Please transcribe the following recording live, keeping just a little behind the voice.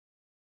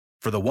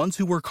For the ones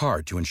who work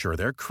hard to ensure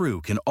their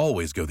crew can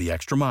always go the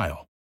extra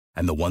mile,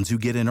 and the ones who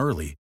get in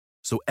early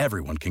so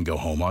everyone can go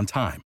home on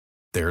time,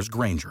 there's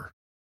Grainger,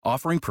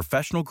 offering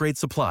professional-grade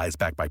supplies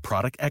backed by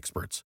product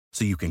experts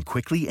so you can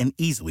quickly and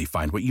easily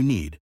find what you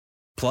need.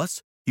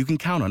 Plus, you can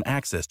count on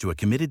access to a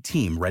committed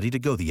team ready to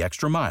go the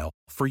extra mile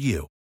for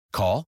you.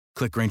 Call,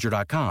 click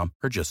Grainger.com,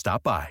 or just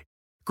stop by.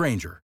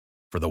 Grainger,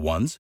 for the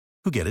ones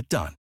who get it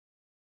done.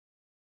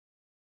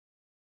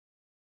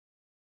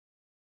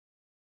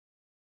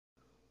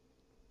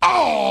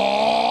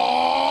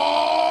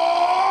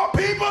 Oh,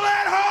 people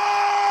at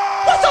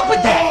home! What's up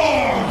with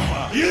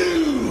that?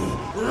 You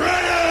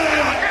ready?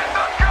 Get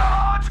the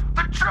guns,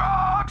 the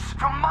drugs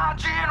from my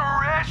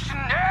generation,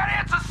 and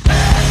it's a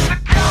sin. The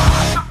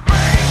gods, the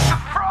fake, the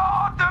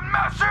fraud, they're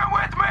messing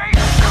with me.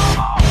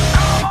 Come on,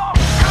 come on,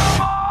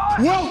 come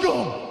on.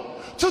 Welcome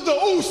to the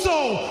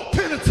Uso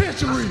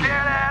Penitentiary. Get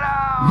it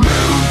out.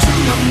 Move to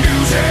the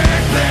music,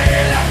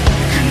 play like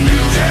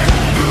music.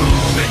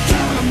 Move it to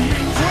the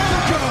music.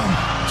 Welcome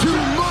to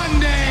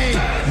Monday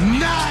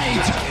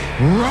Night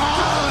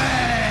Raleigh.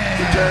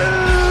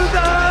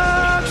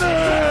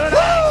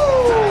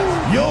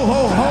 Yo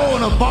ho ho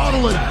and a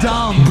bottle of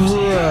dumb,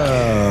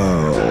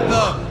 bro.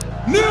 The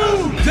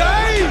New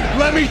Day.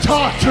 Let me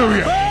talk to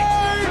you.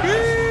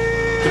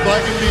 If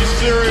I can be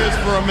serious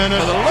for a minute.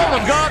 For the love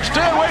of God,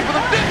 stay away from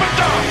the Dippin'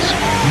 Dots.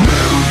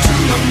 Move to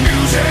the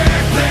music,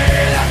 play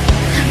like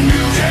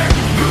music.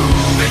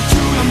 Move it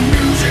to the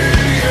music,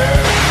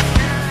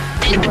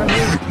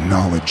 yeah.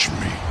 Acknowledge me.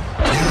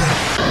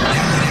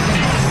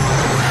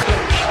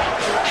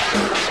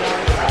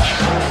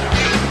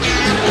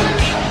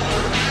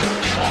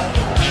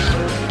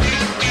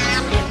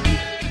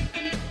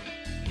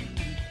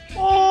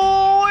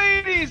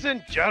 Ladies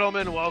and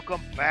gentlemen,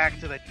 welcome back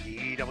to the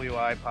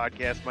DWI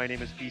podcast. My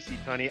name is PC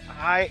Tunney.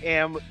 I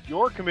am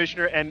your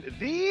commissioner and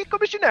the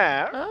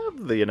commissioner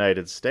Of the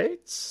United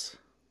States.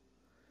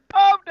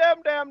 of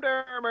damn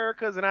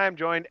Americas, and I am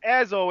joined,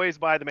 as always,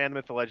 by the man, the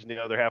myth, the legend,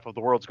 the other half of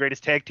the world's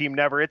greatest tag team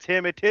never. It's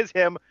him, it is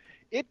him.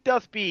 It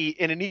doth be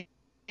an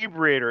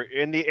inebriator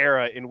in the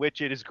era in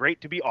which it is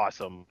great to be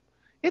awesome.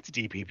 It's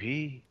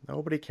DPP.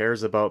 Nobody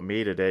cares about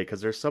me today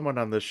because there's someone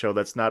on this show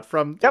that's not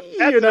from Yep, the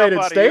that's United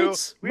enough out of you.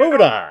 States. We Move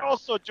it are on.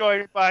 also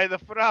joined by the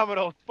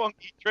phenomenal,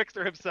 funky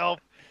trickster himself,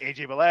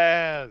 AJ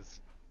Belaz.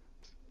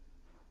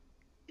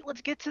 Let's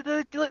get to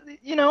the,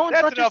 you know, it's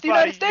That's not just enough the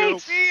out United of you.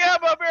 States. We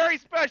have a very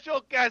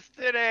special guest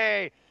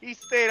today. He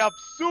stayed up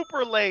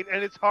super late,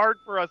 and it's hard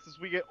for us as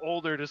we get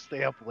older to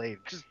stay up late.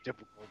 It's just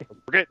difficult.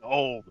 We're getting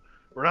old.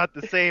 We're not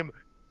the same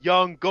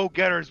young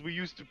go-getters we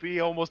used to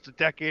be almost a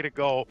decade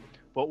ago,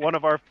 but one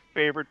of our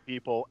favorite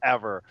people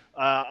ever.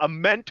 A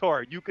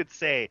mentor, you could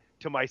say,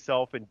 to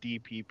myself and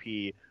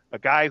DPP, a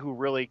guy who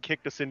really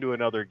kicked us into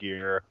another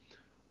gear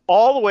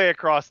all the way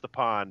across the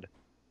pond.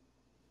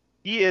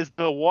 He is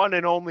the one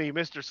and only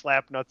Mr.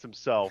 Slapnuts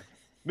himself,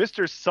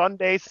 Mr.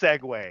 Sunday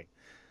Segway,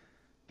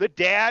 the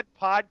Dad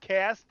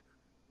Podcast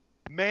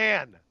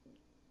man,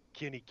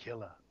 Kenny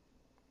Killer.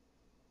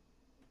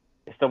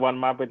 It's the one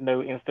man with no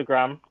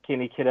Instagram,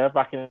 Kenny Killer,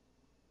 back in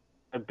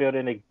the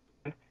building again.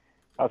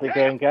 How's it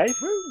going, guys?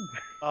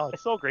 Oh,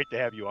 it's so great to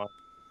have you on.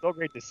 So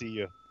great to see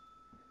you.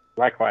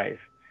 Likewise.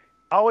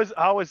 How is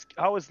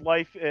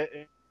life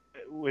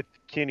with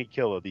Kenny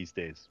Killer these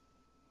days?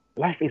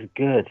 Life is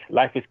good.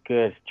 Life is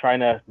good. Trying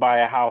to buy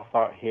a house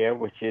out here,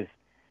 which is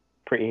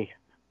pretty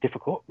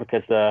difficult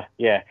because,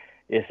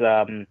 it's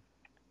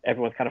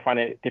everyone's kind of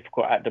finding it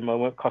difficult at the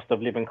moment. Cost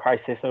of living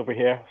crisis over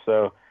here.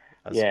 So,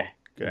 the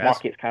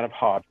market's kind of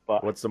hard.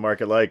 But What's the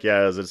market like?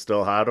 Yeah, is it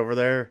still hot over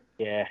there?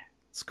 yeah.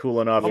 It's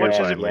cooling off How here much is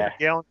it finally. for a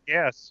gallon of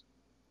gas?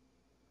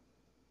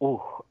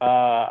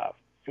 I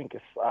think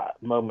it's at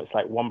the moment it's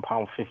like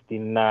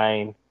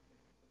 £1.59.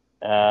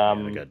 Yeah,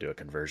 we gotta do a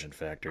conversion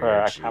factor.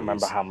 I can't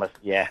remember how much.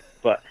 Yeah,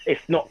 but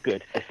it's not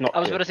good. It's not. I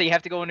was good. about to say you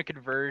have to go into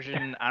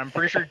conversion. I'm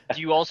pretty sure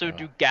you also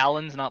do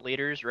gallons, not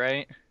liters,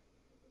 right?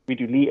 We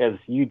do liters.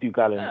 You do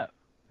gallons. Oh.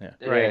 Yeah.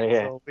 Right.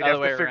 Yeah. So we'd Other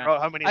have way to figure around.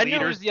 out how many I knew it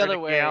liters was the in other a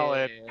way.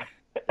 gallon.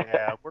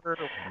 Yeah,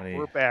 many-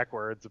 we're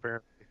backwards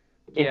apparently.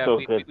 Yeah, so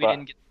we good,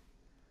 didn't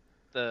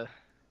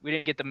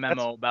get the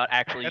memo about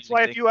actually. That's using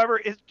why the- if you ever,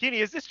 Kenny,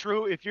 is this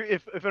true? If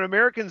an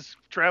American's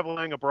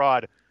traveling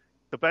abroad,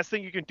 the best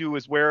thing you can do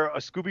is wear a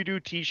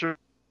Scooby-Doo T-shirt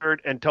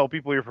and tell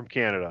people you're from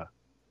Canada.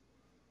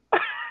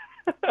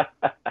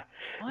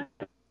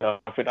 No,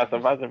 I think that's a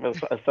massive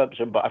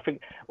assumption, but I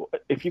think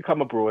if you come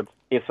abroad,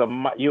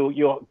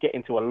 you'll get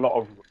into a lot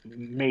of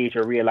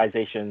major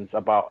realizations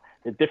about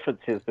the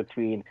differences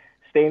between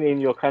staying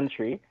in your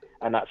country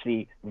and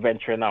actually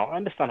venturing out. I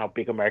understand how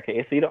big America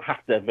is, so you don't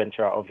have to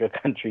venture out of your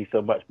country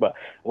so much, but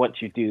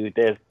once you do,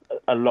 there's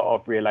a lot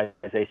of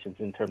realizations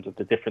in terms of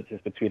the differences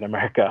between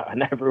America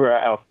and everywhere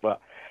else. But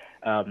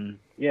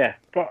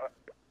but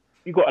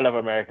you gotta love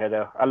America,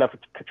 though. I love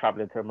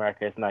traveling to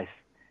America. It's nice.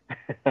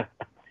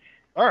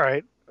 All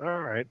right.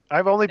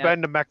 I've only Now-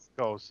 been to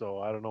Mexico, so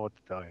I don't know what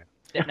to tell you.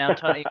 Now,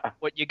 Tony,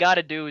 what you got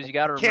to do is you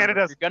got to remember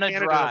Canada's- if you're gonna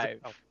Canada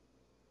drive. doesn't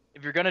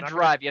If you're gonna Not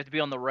drive, you have to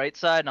be on the right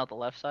side, not the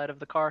left side of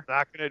the car.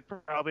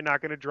 Probably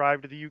not gonna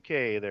drive to the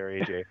UK there,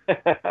 AJ.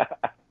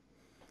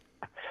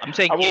 I'm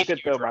saying I will if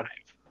get you though, drive.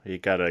 man. You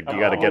gotta Oh,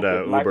 get a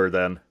okay, like- Uber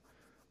then,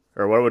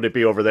 or what would it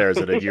be over there? Is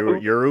it a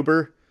your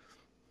Uber?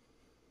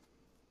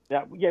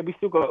 Yeah, we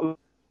still got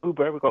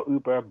Uber. We got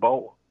Uber,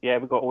 Bolt. Yeah,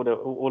 we got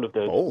all of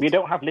those. Bolt? We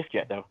don't have Lyft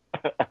yet though.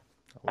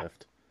 Lyft.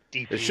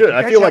 DP. It should. You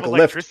I guys feel have like a Lyft.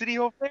 electricity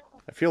over there?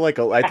 I feel like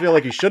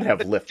you should have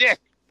Lyft. Dick.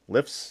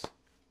 Lyft's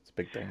it's a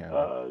big thing.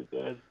 Oh,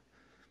 good.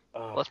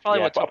 Well, that's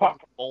probably what's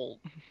apart, old.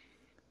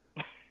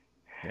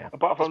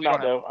 apart from We don't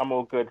that though, I'm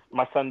all good.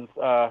 My son's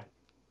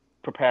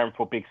preparing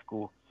for big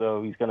school,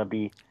 so he's going to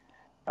be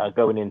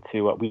going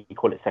into we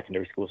call it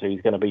secondary school. So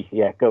he's going to be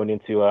going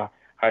into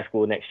high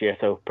school next year.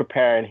 So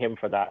preparing him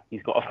for that.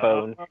 He's got a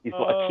phone. He's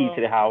got a key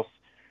to the house.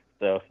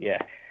 So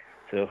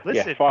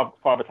Listen.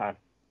 father time.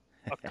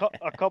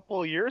 A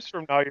couple of years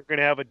from now, you're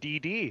gonna have a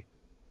DD.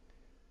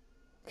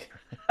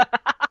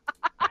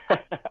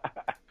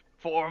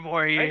 4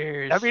 more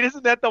years. I mean,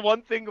 isn't that the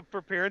one thing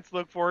for parents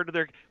look forward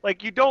to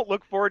you don't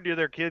look forward to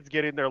their kids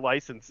getting their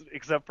license,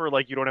 except for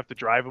you don't have to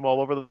drive them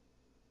all over the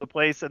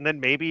place. And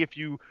then maybe if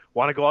you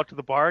want to go out to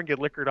the bar and get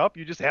liquored up,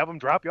 you just have them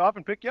drop you off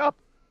and pick you up.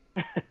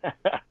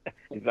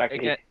 Exactly.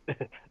 Okay.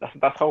 That's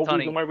the whole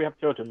Sonny. reason why we have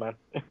children, man.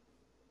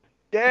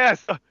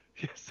 Yes.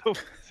 So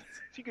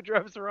you can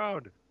drive us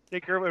around,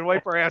 take care of it, and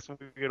wipe our ass when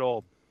we get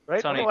old,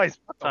 right? Sonny, Otherwise,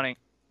 Sonny,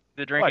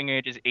 the drinking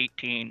age is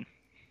 18.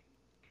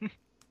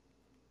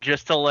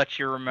 Just to let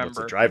you What's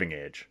remember. the driving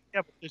age?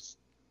 yeah, but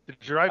the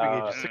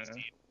driving age is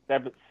 16.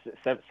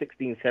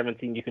 16,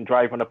 17, you can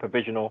drive on a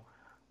provisional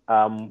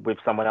with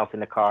someone else in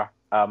the car,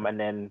 and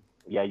then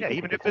you Yeah, can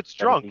even pick if up it's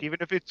drunk, 17. even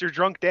if it's your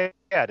drunk dad.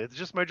 It's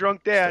just my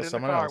drunk dad in the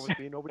someone car else. with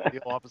me. No big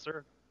deal,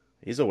 officer.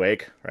 He's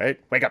awake, right?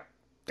 Wake up,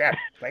 Dad.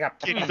 Wake up.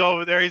 Kid's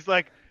over there. He's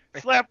like,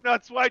 slap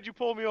nuts, why'd you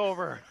pull me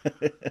over?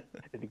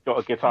 He's got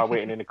a guitar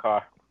waiting in the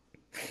car,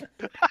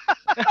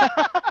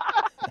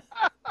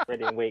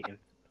 ready and waiting.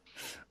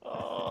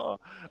 Oh,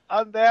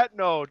 on that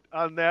note,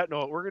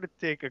 we're going to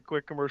take a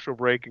quick commercial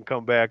break and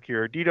come back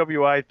here.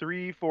 DWI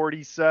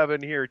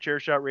 347 here,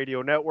 Chairshot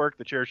Radio Network,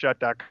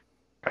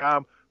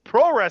 thechairshot.com,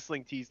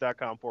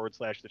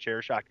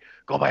 ProWrestlingTees.com/thechairshot.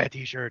 Go buy a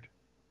t-shirt.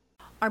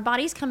 Our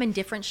bodies come in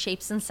different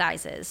shapes and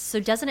sizes, so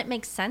doesn't it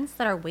make sense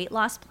that our weight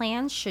loss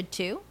plans should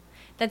too?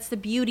 That's the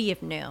beauty of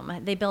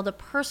Noom. They build a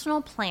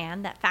personal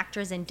plan that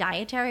factors in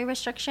dietary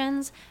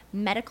restrictions,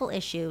 medical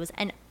issues,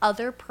 and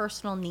other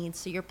personal needs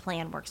so your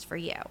plan works for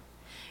you.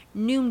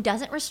 Noom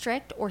doesn't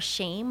restrict or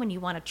shame when you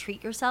want to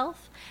treat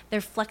yourself.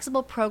 Their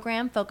flexible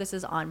program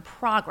focuses on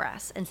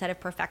progress instead of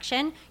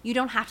perfection. You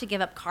don't have to give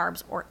up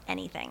carbs or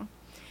anything.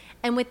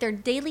 And with their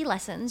daily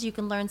lessons, you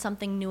can learn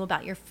something new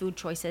about your food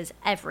choices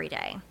every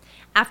day.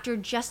 After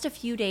just a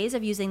few days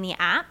of using the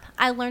app,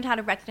 I learned how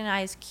to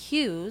recognize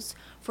cues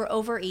for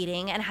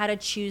overeating and how to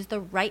choose the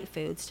right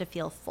foods to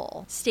feel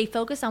full. Stay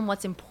focused on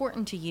what's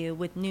important to you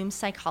with Noom's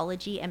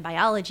psychology and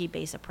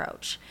biology-based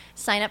approach.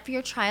 Sign up for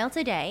your trial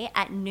today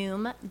at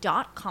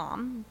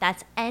Noom.com.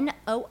 That's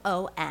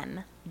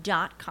NOOM.com.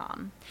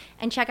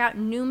 And check out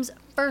Noom's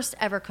first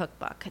ever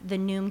cookbook, The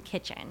Noom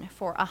Kitchen,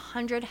 for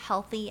 100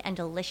 healthy and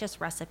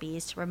delicious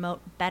recipes to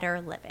promote better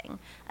living.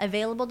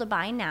 Available to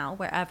buy now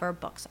wherever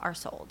books are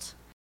sold.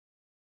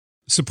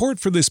 Support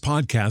for this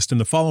podcast and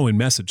the following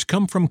message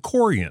come from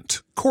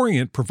Corient.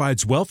 Corient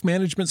provides wealth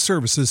management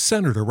services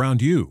centered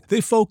around you. They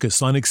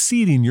focus on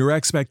exceeding your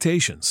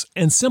expectations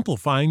and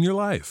simplifying your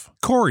life.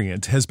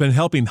 Corient has been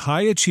helping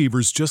high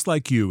achievers just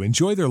like you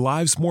enjoy their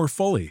lives more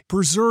fully,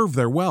 preserve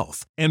their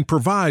wealth, and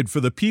provide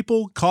for the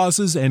people,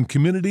 causes, and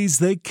communities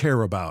they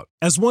care about.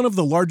 As one of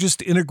the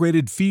largest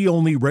integrated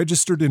fee-only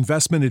registered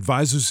investment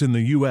advisors in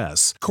the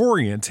U.S.,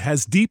 Corient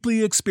has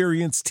deeply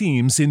experienced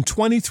teams in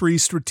 23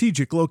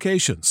 strategic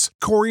locations.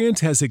 Corient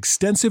has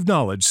extensive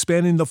knowledge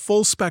spanning the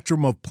full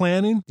spectrum of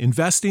planning,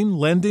 investing,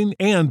 lending,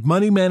 and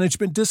money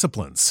management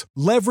disciplines.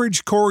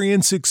 Leverage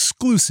Corient's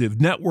exclusive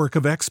network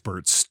of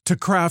experts to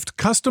craft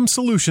custom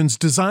solutions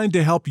designed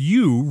to help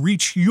you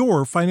reach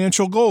your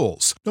financial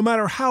goals, no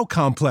matter how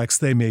complex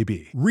they may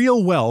be.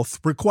 Real wealth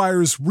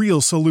requires real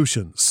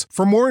solutions.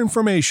 For more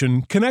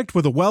information, connect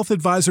with a wealth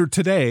advisor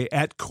today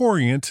at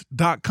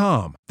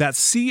Corient.com.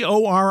 That's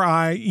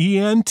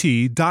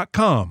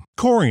Corient.com.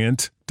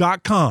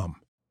 Corient.com.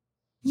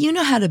 You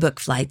know how to book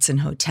flights and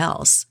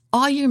hotels.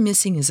 All you're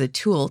missing is a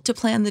tool to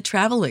plan the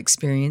travel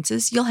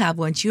experiences you'll have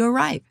once you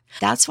arrive.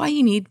 That's why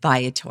you need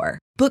Viator.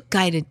 Book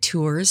guided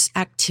tours,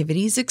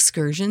 activities,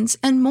 excursions,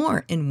 and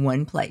more in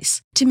one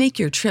place to make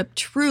your trip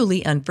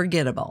truly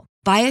unforgettable.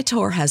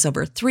 Viator has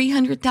over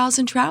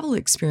 300,000 travel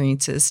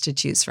experiences to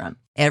choose from.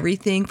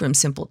 Everything from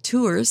simple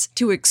tours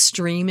to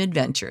extreme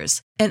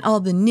adventures and all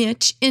the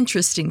niche,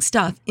 interesting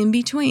stuff in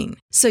between.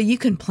 So you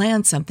can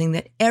plan something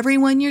that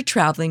everyone you're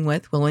traveling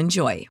with will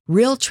enjoy.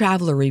 Real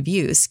traveler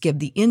reviews give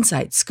the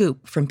inside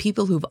scoop from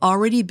people who've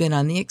already been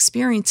on the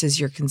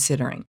experiences you're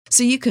considering.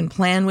 So you can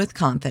plan with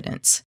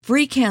confidence.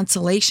 Free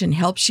cancellation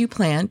helps you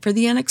plan for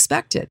the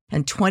unexpected.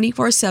 And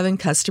 24/7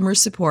 customer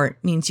support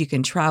means you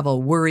can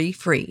travel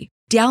worry-free.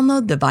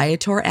 Download the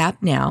Viator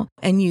app now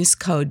and use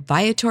code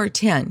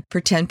Viator10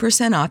 for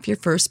 10% off your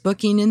first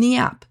booking in the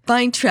app.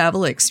 Find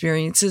travel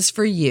experiences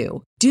for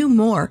you. Do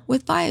more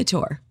with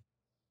Viator.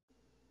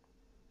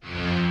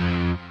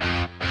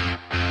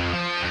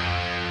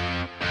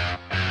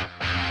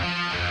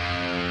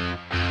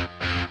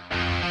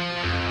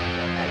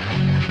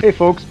 Hey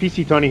folks,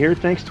 PC Tony here.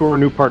 Thanks to our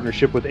new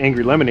partnership with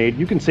Angry Lemonade,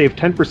 you can save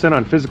 10%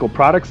 on physical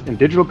products and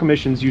digital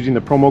commissions using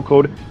the promo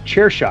code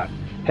ChairShot.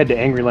 Head to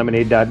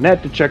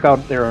angrylemonade.net to check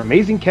out their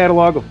amazing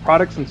catalog of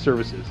products and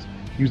services.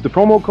 Use the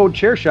promo code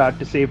ChairShot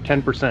to save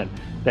 10%.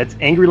 That's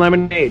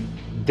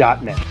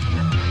angrylemonade.net.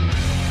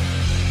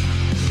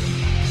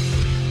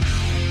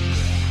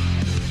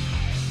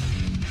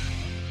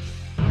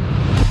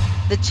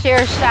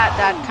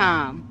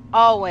 TheChairShot.com.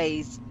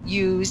 Always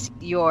use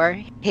your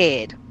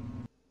head.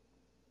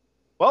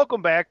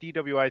 Welcome back to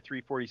EWI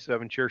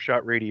 347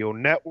 Chairshot Radio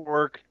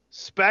Network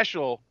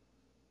special.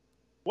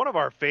 One of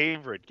our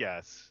favorite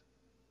guests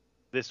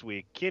this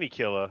week, Kenny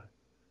Killa,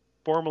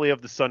 formerly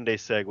of the Sunday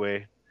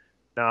Segway,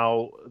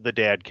 now the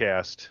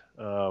Dadcast.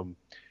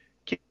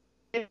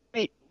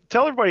 Kenny,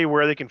 tell everybody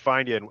where they can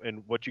find you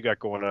and what you got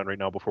going on right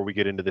now before we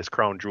get into this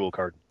Crown Jewel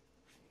card.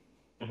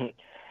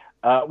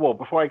 Well,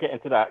 before I get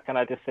into that, can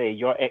I just say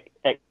your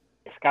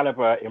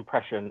Excalibur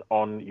impression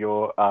on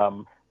your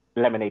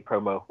Lemonade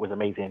promo was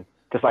amazing.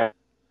 Just like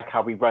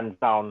how he runs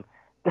down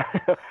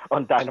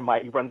on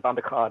Dynamite, he runs down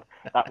the card.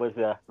 That was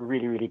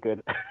really, really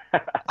good.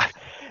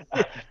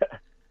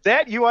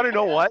 That, you want to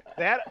know what?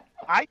 That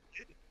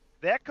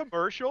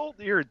commercial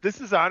here, this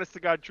is honest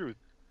to God truth.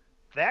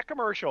 That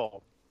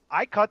commercial,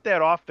 I cut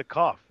that off the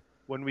cuff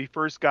when we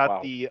first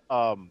got the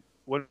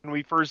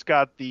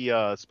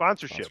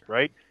sponsorship,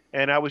 right?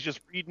 And I was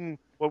just reading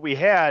what we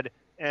had,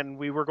 and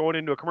we were going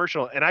into a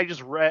commercial, and I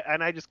just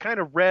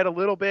kind of read a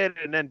little bit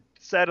and then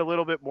said a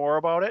little bit more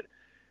about it.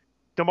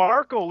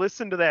 DeMarco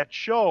listened to that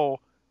show.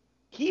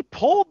 He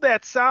pulled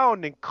that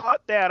sound and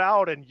cut that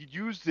out and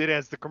used it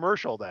as the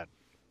commercial then.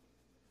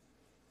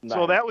 Nice.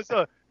 So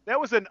that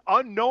was an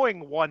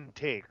unknowing one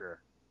taker.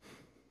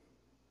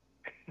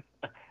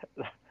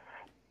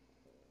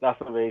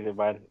 That's amazing,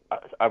 man.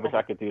 I wish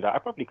I could do that. I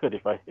probably could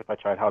if I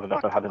tried hard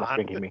enough and had enough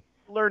drink in me.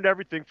 Learned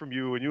everything from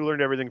you, and you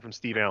learned everything from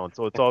Steve Allen,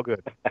 so it's all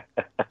good.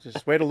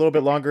 Just wait a little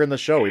bit longer in the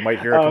show. We might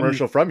hear a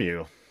commercial from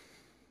you.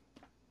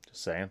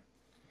 Just saying.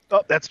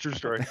 Oh, that's a true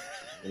story.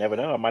 You never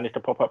know. I managed to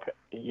pop up,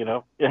 every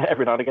now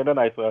and again, don't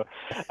I? So,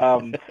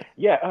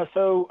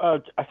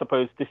 I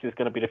suppose this is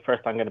going to be the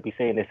first time I'm going to be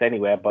saying this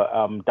anywhere, but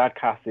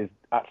Dadcast is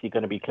actually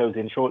going to be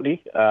closing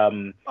shortly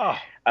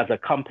as a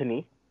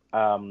company,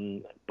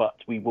 but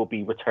we will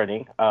be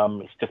returning.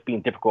 It's just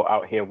been difficult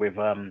out here with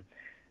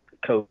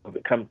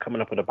COVID,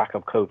 coming up on the back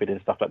of COVID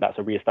and stuff like that,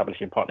 so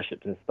re-establishing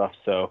partnerships and stuff.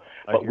 So,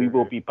 but we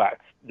will be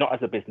back, not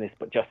as a business,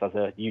 but just as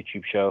a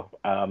YouTube show.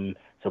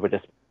 So we're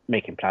just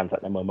making plans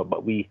at the moment,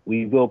 but we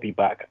will be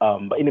back.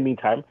 But in the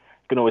meantime,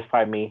 you can always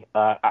find me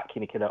at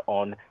Kenny Killa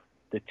on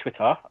the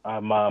Twitter.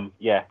 I'm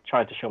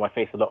trying to show my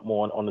face a lot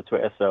more on the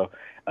Twitter, so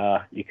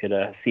you could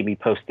see me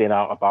posting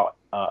out about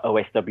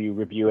OSW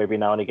review every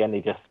now and again.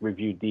 They just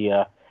reviewed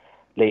the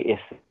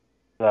latest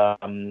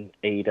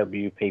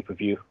AEW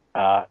pay-per-view.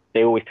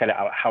 They always tell it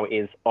out how it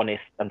is,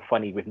 honest and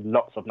funny with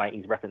lots of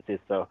 90s references.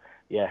 So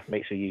yeah,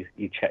 make sure you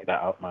check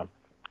that out, man.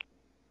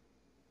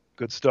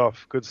 Good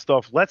stuff. Good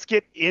stuff. Let's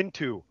get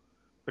into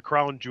the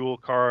Crown Jewel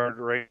card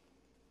right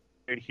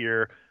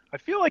here. I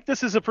feel like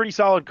this is a pretty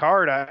solid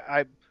card.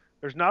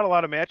 There's not a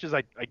lot of matches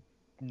I'm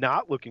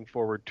not looking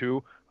forward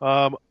to.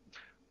 I'm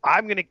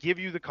going to give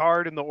you the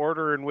card in the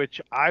order in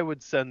which I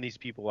would send these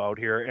people out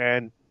here.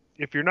 And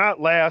if you're not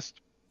last,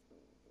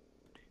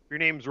 if your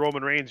name's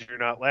Roman Reigns, you're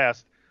not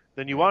last,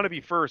 then you want to be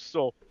first.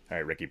 So, all right,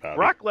 Ricky Bobby.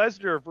 Brock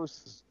Lesnar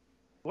versus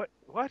what?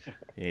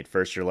 You ain't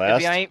first, you're last.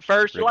 If you ain't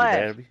first, Ricky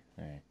last. Bobby?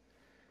 All right.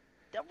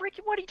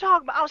 Ricky, what are you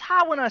talking about? I was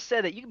high when I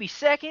said that. You could be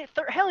second,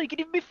 third. Hell, you could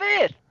even be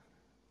fifth.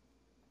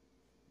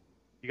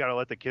 You got to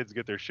let the kids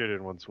get their shit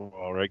in once in a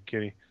while, right,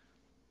 Kenny?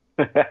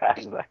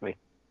 Exactly.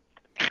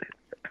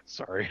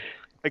 Sorry.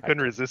 I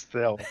couldn't resist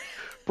the hell.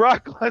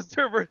 Brock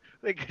Lesnar,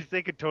 they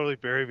could totally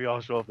bury me. I'll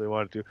show if they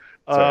wanted to.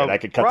 Sorry, I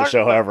could cut the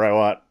show however I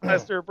want.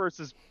 Lesnar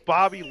versus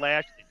Bobby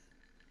Lashley.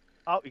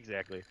 Oh,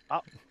 exactly.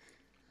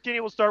 Kenny,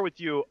 we'll start with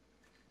you.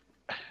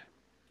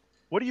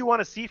 What do you want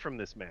to see from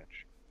this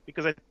match?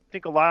 Because I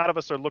think a lot of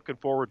us are looking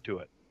forward to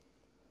it.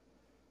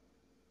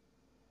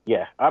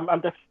 Yeah, I'm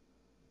definitely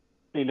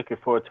looking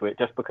forward to it,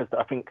 just because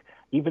I think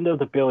even though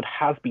the build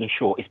has been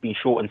short, it's been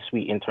short and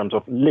sweet in terms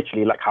of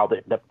literally like how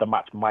the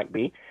match might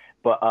be.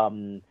 But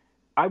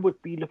I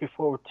would be looking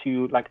forward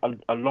to like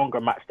a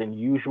longer match than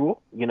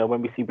usual,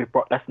 when we see with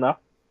Brock Lesnar.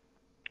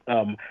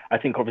 I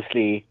think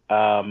obviously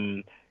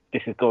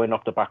this is going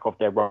off the back of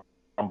their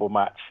Rumble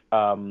match,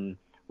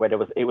 where it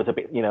was a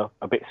bit,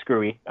 a bit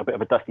screwy, a bit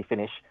of a dusty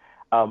finish.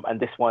 And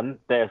this one,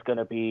 there's going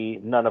to be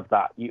none of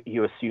that,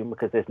 you assume,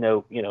 because there's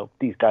no,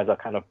 these guys are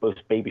kind of both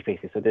baby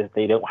faces, so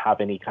they don't have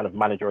any kind of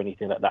manager or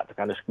anything like that to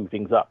kind of screw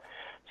things up.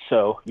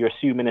 So you're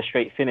assuming a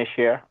straight finish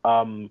here,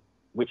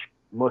 which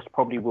most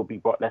probably will be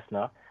Brock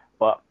Lesnar.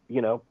 but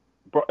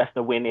Brock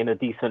Lesnar win in a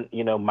decent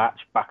match,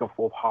 back and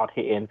forth, hard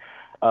hitting,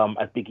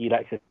 as Big E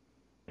likes to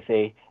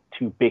say,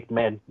 two big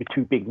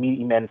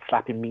meaty men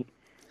slapping meat.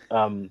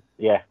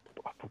 Yeah,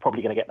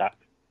 probably gonna get that.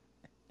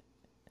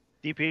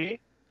 DP.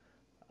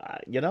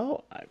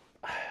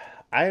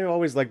 I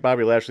always like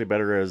Bobby Lashley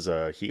better as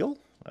a heel.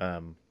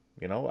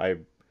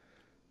 I'd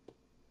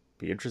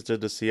be interested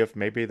to see if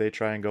maybe they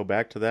try and go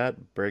back to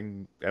that,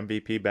 bring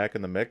MVP back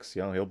in the mix.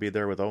 He'll be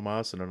there with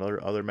Omos in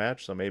another other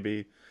match, so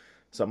maybe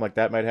something like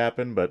that might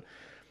happen. But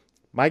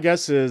my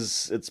guess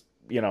is it's,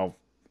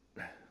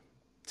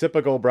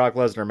 typical Brock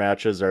Lesnar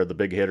matches are the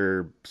big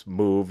hitter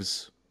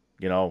moves.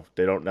 They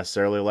don't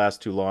necessarily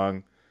last too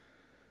long.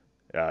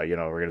 We're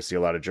going to see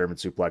a lot of German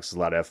suplexes, a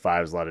lot of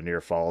F5s, a lot of near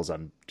falls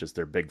on just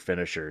their big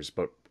finishers.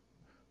 But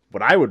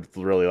what I would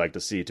really like to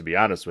see, to be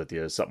honest with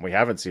you, is something we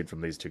haven't seen from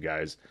these two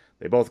guys.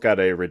 They both got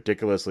a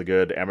ridiculously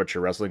good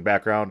amateur wrestling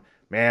background.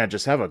 Man,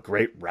 just have a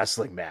great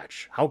wrestling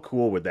match. How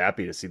cool would that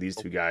be to see these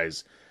two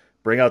guys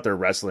bring out their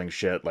wrestling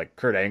shit like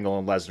Kurt Angle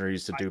and Lesnar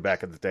used to do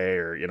back in the day,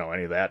 or,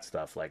 any of that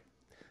stuff. Like,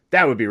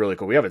 that would be really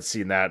cool. We haven't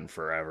seen that in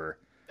forever.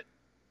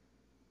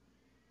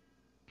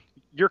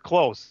 You're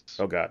close.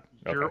 Oh, God.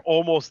 Okay. You're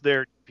almost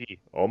there, P.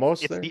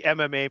 Almost It's there? the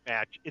MMA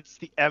match. It's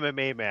the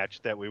MMA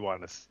match that we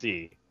want to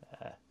see.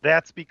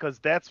 That's because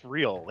that's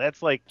real.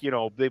 That's like,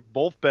 they've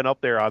both been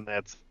up there on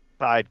that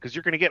side, because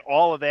you're going to get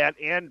all of that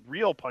and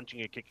real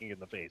punching and kicking in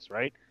the face,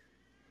 right?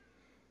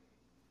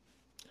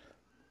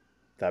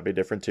 That'd be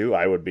different, too.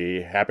 I would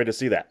be happy to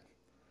see that.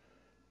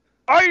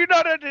 Are you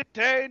not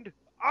entertained?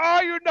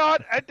 Are you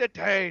not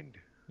entertained?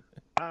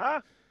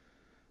 Huh?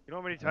 You know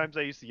how many times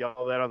I used to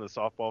yell that on the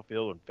softball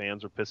field when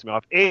fans were pissing me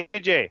off?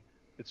 AJ,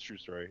 it's a true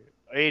story.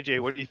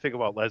 AJ, what do you think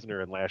about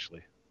Lesnar and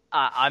Lashley?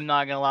 I'm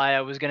not gonna lie.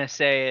 I was gonna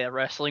say a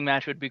wrestling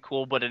match would be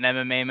cool, but an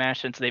MMA match,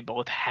 since they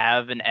both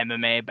have an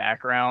MMA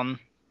background,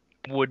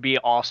 would be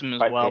awesome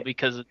as well,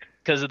 because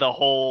of the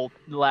whole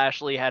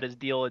Lashley had his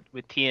deal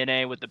with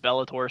TNA with the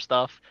Bellator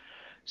stuff,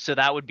 so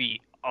that would be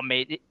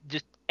amazing.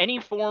 Just any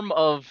form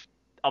of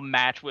a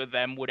match with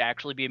them would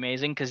actually be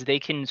amazing, because they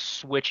can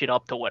switch it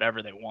up to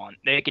whatever they want.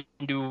 They can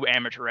do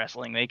amateur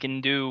wrestling, they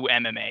can do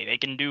MMA, they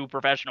can do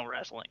professional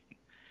wrestling.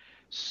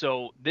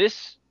 So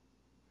this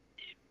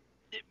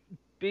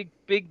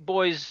big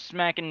boys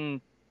smacking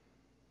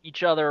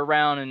each other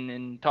around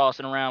and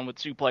tossing around with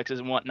suplexes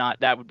and whatnot,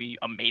 that would be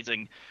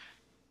amazing.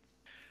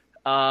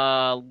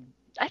 I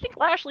think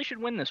Lashley should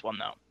win this one,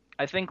 though.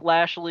 I think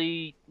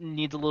Lashley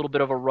needs a little bit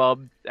of a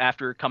rub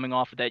after coming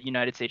off of that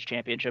United States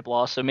Championship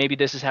loss. So maybe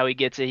this is how he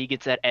gets it. He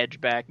gets that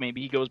edge back.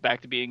 Maybe he goes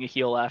back to being a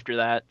heel after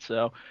that.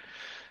 So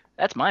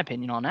that's my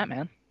opinion on that,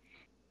 man.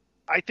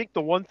 I think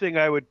the one thing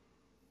I would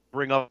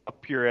bring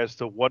up here as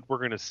to what we're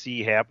going to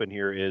see happen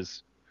here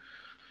is,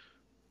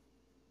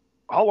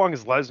 how long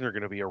is Lesnar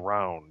going to be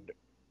around?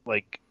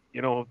 Like,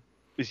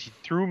 is he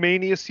through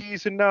Mania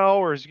season now,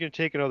 or is he going to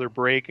take another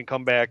break and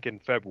come back in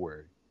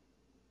February?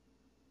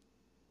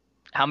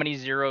 How many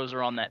zeros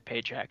are on that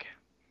paycheck?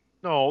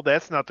 No,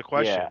 that's not the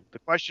question. Yeah. The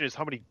question is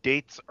how many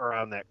dates are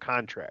on that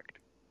contract.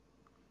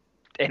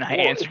 And I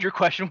answered your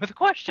question with a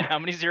question. How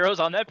many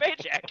zeros on that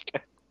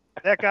paycheck?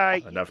 That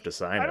guy enough to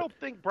sign I it. don't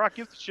think Brock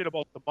gives a shit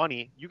about the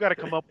money. You got to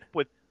come up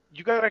with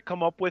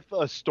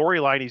a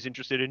storyline he's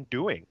interested in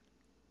doing.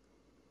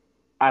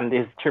 And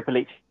is Triple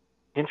H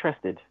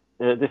interested?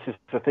 This is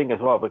the thing as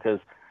well, because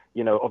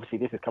obviously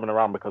this is coming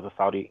around because of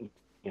Saudi.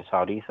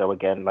 So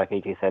again, like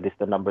AJ said, it's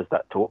the numbers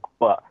that talk.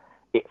 But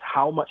it's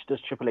how much does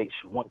Triple H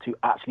want to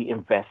actually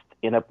invest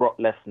in a Brock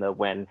Lesnar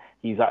when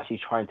he's actually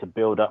trying to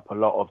build up a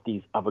lot of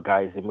these other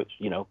guys in which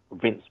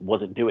Vince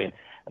wasn't doing,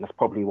 and that's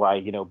probably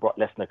why Brock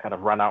Lesnar kind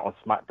of ran out on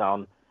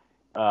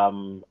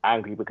SmackDown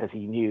angry, because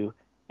he knew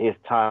his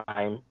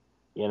time,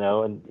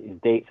 and his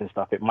dates and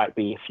stuff. It might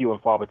be few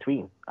and far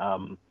between.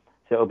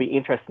 So it'll be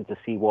interesting to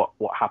see what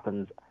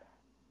happens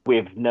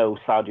with no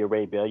Saudi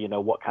Arabia.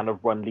 What kind of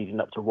run leading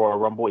up to Royal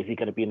Rumble? Is he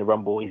going to be in the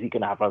Rumble? Is he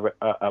going to have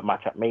a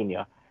match at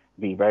Mania?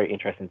 It'll be very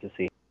interesting to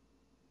see.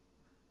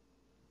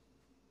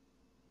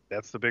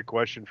 That's the big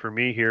question for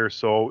me here.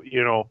 So,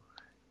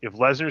 if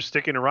Lesnar's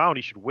sticking around,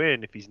 he should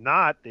win. If he's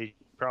not, they're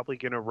probably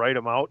going to write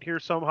him out here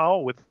somehow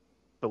with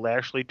the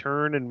Lashley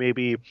turn, and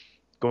maybe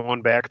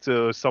going back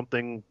to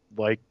something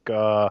like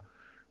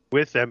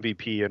with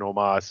MVP and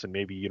Omos, and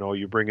maybe,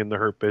 you bring in the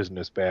Hurt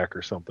Business back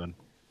or something.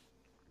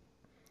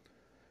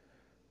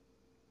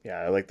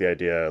 Yeah, I like the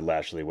idea of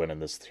Lashley winning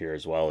this here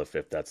as well, if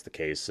that's the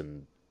case.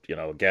 And,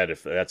 again,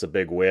 if that's a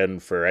big win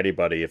for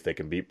anybody, if they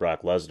can beat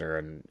Brock Lesnar,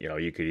 and,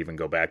 you could even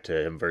go back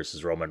to him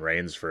versus Roman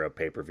Reigns for a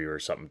pay-per-view or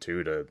something,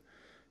 too, to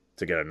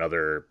get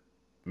another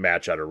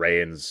match out of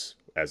Reigns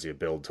as you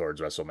build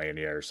towards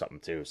WrestleMania or something,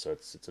 too. So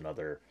it's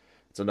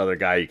another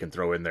guy you can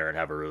throw in there and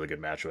have a really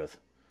good match with.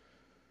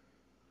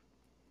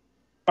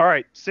 All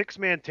right,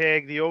 6-man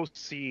tag, the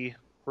OC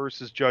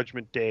versus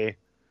Judgment Day.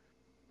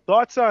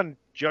 Thoughts on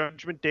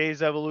Judgment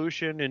Day's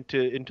evolution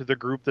into the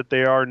group that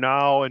they are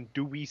now, and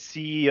do we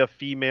see a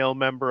female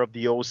member of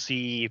the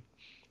OC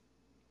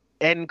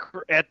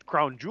at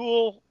Crown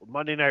Jewel,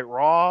 Monday Night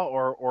Raw,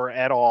 or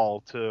at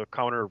all to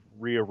counter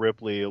Rhea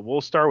Ripley?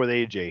 We'll start with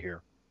AJ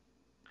here.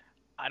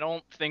 I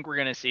don't think we're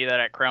gonna see that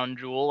at Crown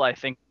Jewel. I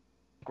think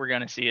we're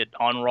gonna see it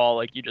on Raw,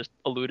 like you just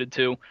alluded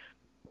to,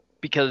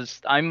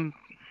 because I'm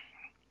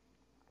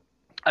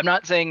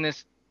not saying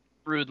this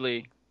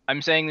rudely.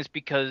 I'm saying this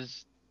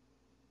because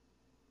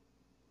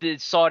the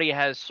Saudi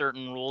has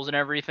certain rules and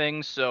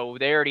everything, so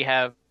they already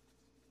have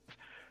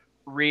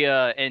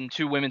Rhea in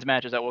 2 women's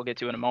matches that we'll get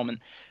to in a moment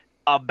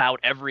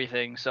about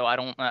everything. So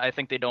I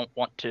think they don't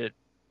want to.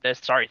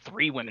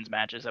 3 women's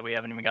matches that we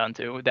haven't even gotten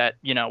to that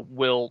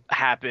will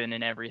happen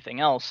and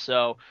everything else.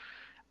 So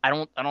I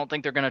don't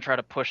think they're gonna try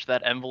to push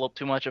that envelope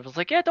too much. If it's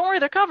like, yeah, don't worry,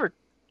 they're covered,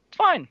 it's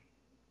fine.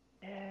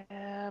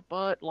 Yeah,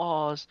 but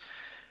laws.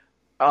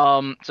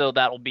 So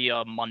that'll be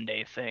a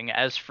Monday thing.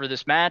 As for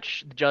this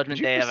match, the Judgment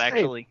Day have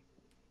actually.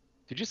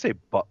 Did you say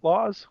butt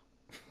laws?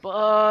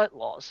 Butt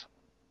laws.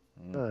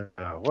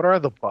 What are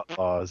the butt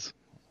laws?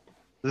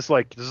 Is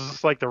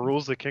this like the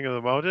rules of King of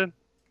the Mountain?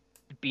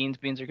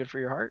 Beans are good for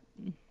your heart.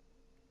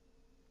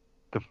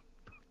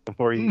 The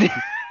more you,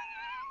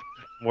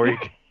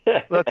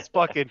 let's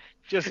fucking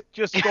just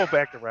go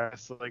back to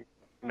wrestling.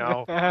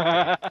 No.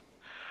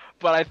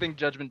 But I think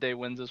Judgment Day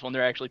wins this one.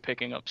 They're actually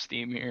picking up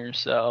steam here,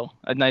 so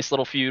a nice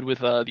little feud with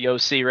the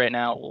OC right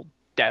now will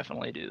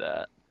definitely do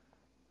that.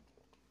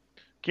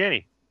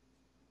 Kenny.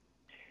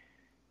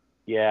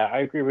 Yeah, I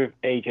agree with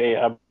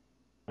AJ.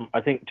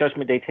 I think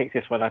Judgment Day takes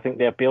this one. I think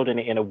they're building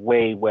it in a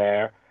way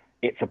where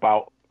it's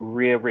about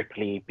Rhea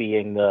Ripley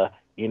being the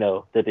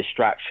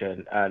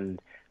distraction,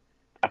 and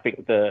I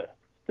think the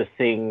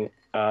thing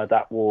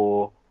that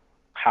will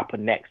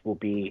happen next will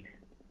be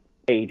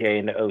AJ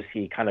and the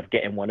OC kind of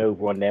getting one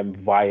over on them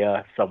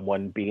via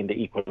someone being the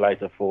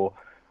equalizer for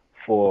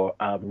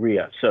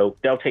Rhea. So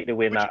they'll take the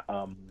win at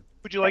Who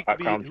would you like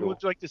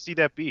to see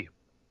that be?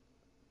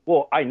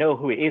 Well, I know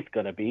who it is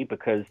going to be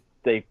because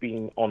they've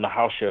been on the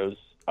house shows,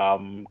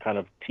 kind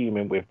of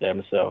teaming with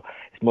them. So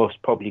it's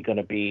most probably going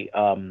to be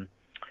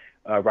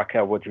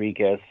Raquel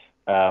Rodriguez.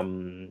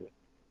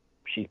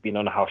 She's been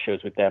on the house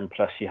shows with them.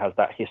 Plus, she has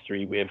that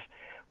history with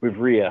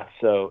Rhea.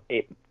 So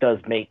it does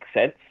make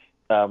sense.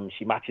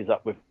 She matches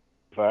up with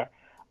her.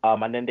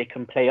 And then they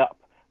can play up,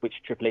 which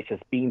Triple H has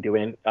been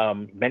doing,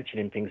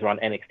 mentioning things around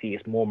NXT.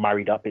 It's more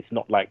married up. It's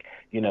not like,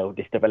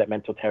 this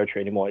developmental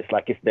territory anymore. It's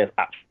like there's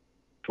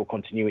actual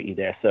continuity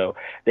there. So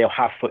they'll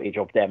have footage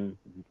of them,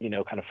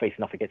 kind of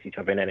facing off against each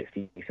other in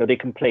NXT. So they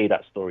can play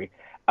that story.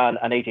 And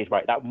AJ's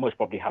right. That will most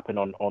probably happen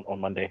on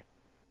Monday.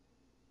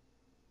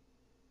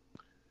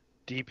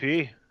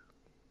 DP.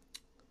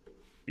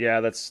 Yeah,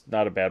 that's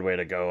not a bad way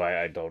to go.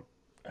 I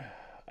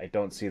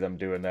don't see them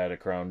doing that at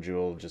Crown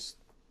Jewel just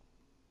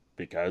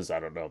because I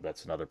don't know if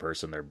that's another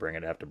person they're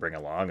have to bring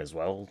along as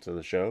well to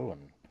the show,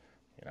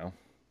 and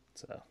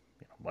it's a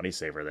money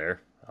saver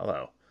there.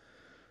 Hello,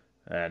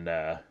 and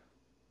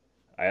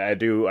I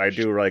do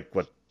like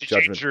what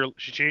Judgment.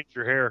 She changed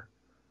her hair.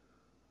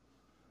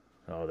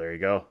 Oh, there you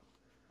go.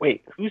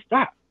 Wait, who's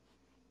that?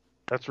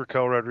 That's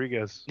Raquel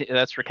Rodriguez. Yeah,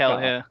 that's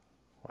Raquel. Yeah.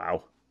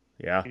 Wow.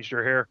 Yeah. Changed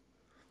her hair.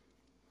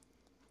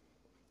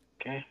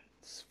 Okay.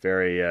 It's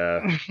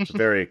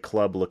very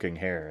club-looking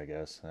hair, I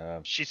guess.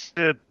 She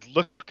said,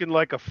 looking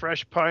like a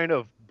fresh pint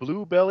of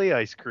Bluebelly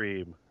ice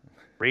cream.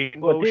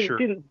 Rainbow shirt.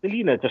 Didn't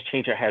Selena just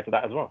change her hair to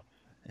that as well?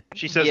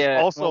 She says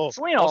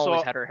Selena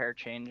always had her hair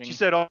changing. She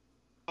said,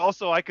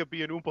 also, I could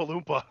be an Oompa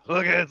Loompa.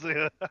 Look at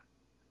it.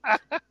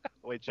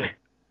 Wait, check.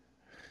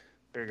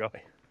 There you go.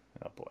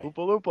 Oh, boy.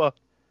 Oompa Loompa.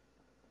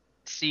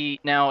 See,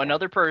 now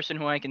another person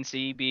who I can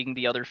see being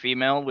the other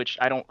female, which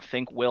I don't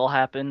think will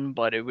happen,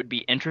 but it would be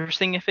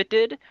interesting if it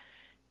did,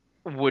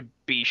 would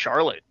be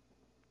Charlotte.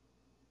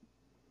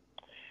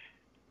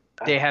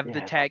 They have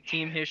the tag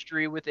team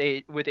history with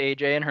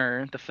AJ and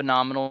her, the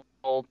phenomenal,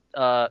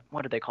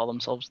 what did they call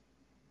themselves?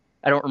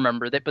 I don't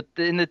remember that, but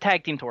in the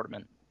tag team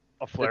tournament.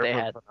 A Flair they for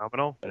had.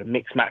 Phenomenal? A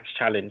mixed match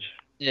challenge.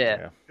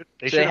 Yeah.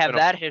 They have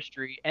that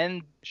history,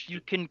 and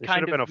you can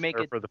kind of make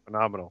it for the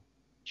Phenomenal.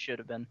 Should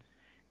have been.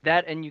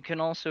 That, and you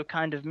can also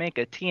kind of make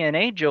a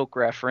TNA joke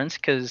reference,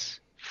 because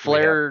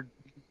Flair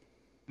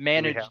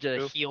managed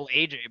to heal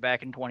AJ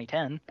back in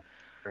 2010.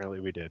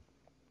 Apparently we did.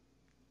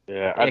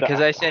 Yeah,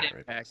 because I said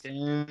Impact.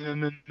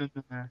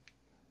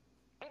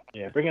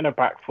 Yeah, bringing her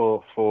back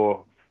for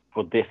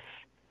this.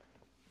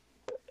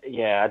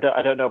 Yeah,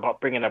 I don't know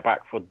about bringing her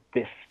back for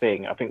this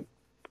thing.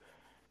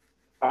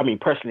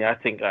 Personally, I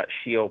think that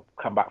she'll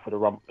come back for the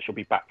Rumble. She'll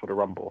be back for the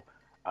Rumble,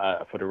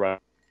 for the run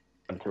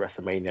to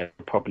WrestleMania.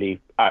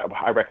 Probably,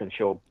 I reckon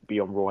she'll be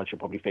on Raw and she'll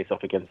probably face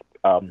off against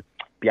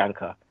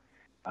Bianca,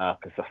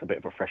 because that's a bit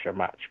of a fresher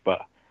match. But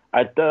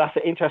that's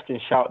an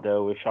interesting shout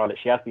though with Charlotte.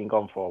 She has been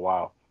gone for a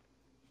while.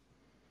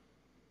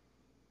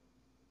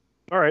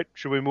 All right,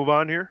 should we move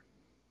on here?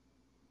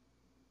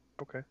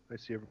 Okay, I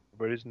see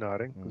everybody's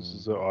nodding. This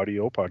is an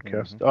audio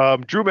podcast.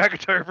 Drew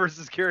McIntyre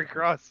versus Karrion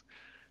Kross.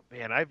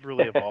 Man, I've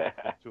really evolved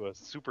to a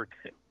super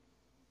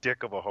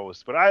dick of a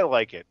host, but I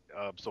like it.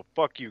 So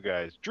fuck you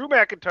guys. Drew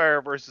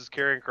McIntyre versus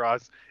Karrion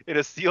Kross in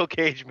a steel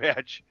cage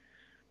match.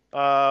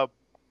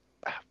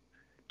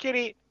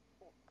 Kenny,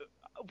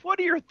 what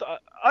are your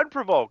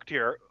unprovoked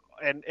here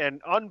and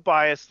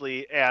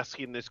unbiasedly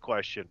asking this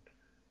question,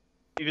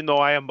 even though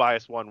I am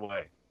biased one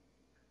way?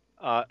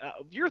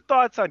 Your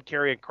thoughts on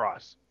Karrion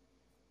Kross?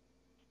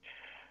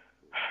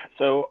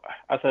 So,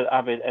 as an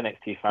avid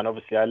NXT fan,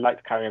 obviously I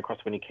liked Karrion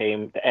Kross when he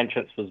came. The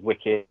entrance was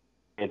wicked,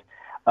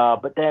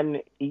 but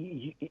then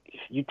you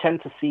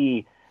tend to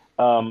see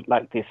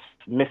like this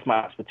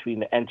mismatch between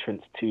the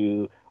entrance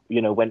to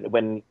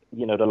when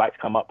the lights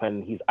come up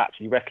and he's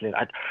actually wrestling.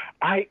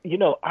 I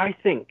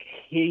think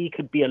he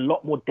could be a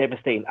lot more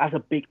devastating as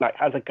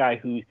a guy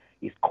who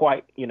is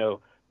quite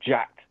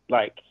jacked.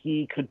 Like,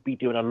 he could be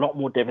doing a lot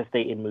more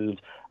devastating moves,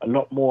 a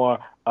lot more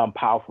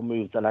powerful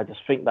moves, and I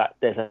just think that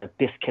there's a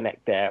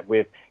disconnect there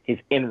with his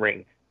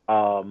in-ring.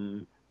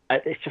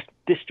 It's just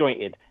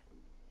disjointed.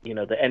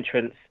 The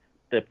entrance,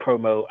 the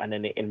promo, and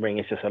then the in-ring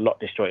is just a lot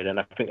disjointed, and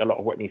I think a lot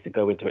of work needs to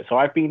go into it. So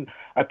I've been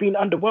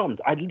underwhelmed.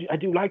 I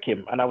do like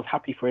him, and I was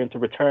happy for him to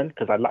return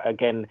because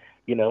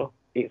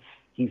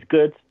he's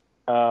good,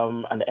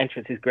 and the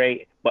entrance is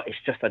great, but it's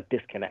just a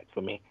disconnect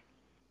for me.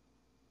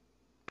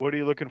 What are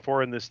you looking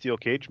for in this steel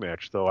cage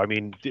match, though? I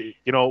mean,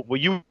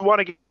 you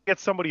want to get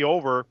somebody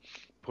over,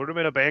 put him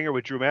in a banger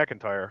with Drew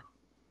McIntyre.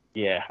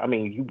 Yeah, I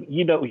mean,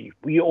 you're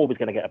always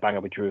going to get a banger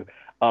with Drew.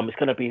 It's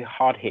going to be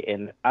hard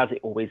hitting, as it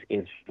always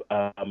is,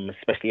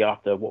 especially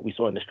after what we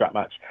saw in the strap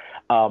match.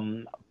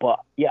 But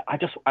yeah,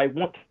 I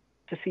want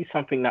to see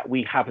something that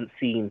we haven't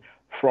seen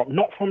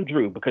not from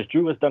Drew, because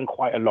Drew has done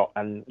quite a lot,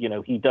 and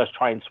he does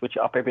try and switch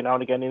it up every now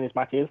and again in his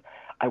matches.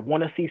 I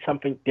want to see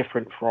something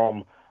different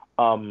from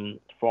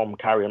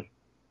Karrion.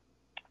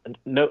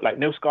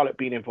 No Scarlett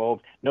being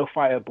involved, no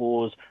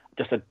fireballs,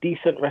 just a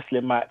decent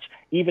wrestling match.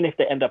 Even if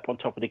they end up on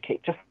top of the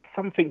cake, just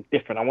something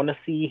different. I want to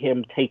see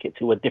him take it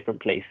to a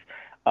different place.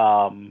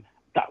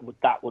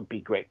 That would be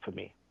great for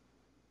me.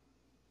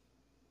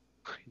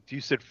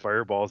 You said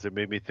fireballs. It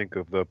made me think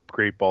of the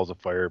Great Balls of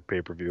Fire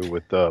pay-per-view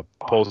with the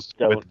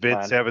with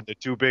Vince having the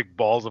two big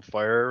balls of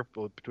fire.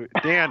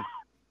 Dan,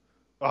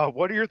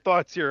 what are your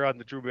thoughts here on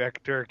the Drew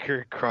McIntyre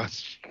Karrion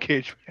Kross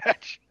cage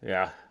match?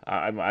 Yeah,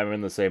 I'm in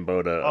the same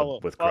boat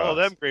with Kross. Follow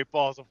them Great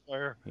Balls of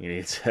Fire. He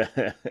needs.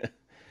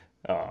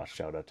 Oh,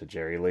 shout out to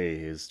Jerry Lee,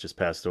 who's just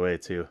passed away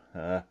too.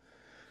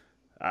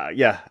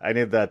 Yeah, I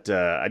need that.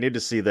 I need to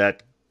see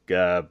that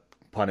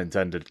pun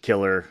intended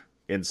killer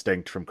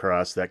instinct from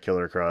Kross. That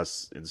killer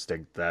Kross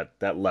instinct.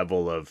 That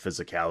level of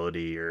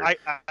physicality. Or I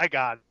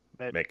got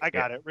it. I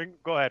got it.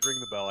 Go ahead, ring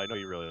the bell. I know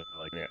you really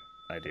like it. Yeah,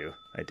 I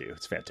do.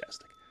 It's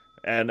fantastic.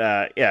 And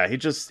yeah, he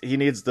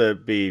needs to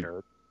be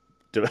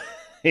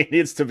he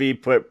needs to be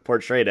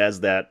portrayed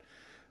as that,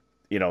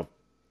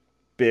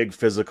 big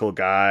physical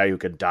guy who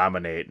can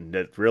dominate. And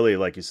it really,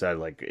 like you said,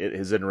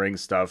 his in-ring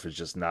stuff is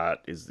just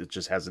it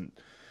just hasn't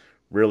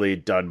really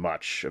done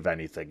much of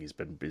anything. He's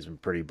been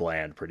pretty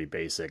bland, pretty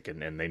basic,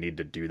 and they need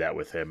to do that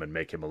with him and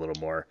make him a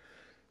little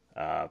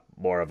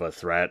more of a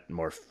threat,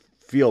 more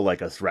feel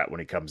like a threat when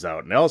he comes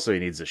out. And also he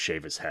needs to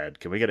shave his head.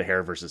 Can we get a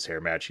hair versus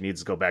hair match? He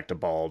needs to go back to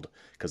bald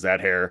because that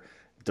hair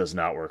does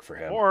not work for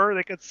him. Or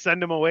they could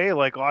send him away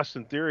like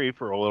Austin Theory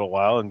for a little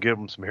while and give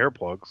him some hair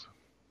plugs.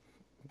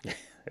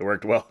 It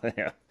worked well.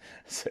 Yeah,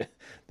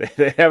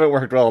 they haven't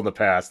worked well in the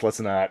past. Let's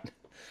not.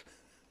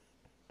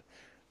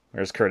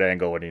 Where's Kurt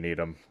Angle when you need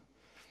him?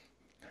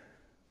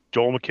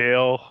 Joel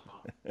McHale.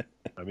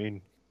 I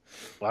mean,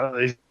 a lot of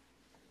these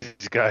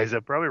guys.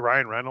 Probably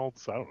Ryan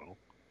Reynolds. I don't know.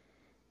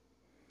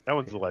 That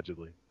one's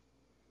allegedly.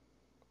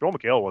 Joel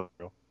McHale was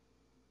real.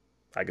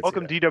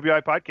 Welcome to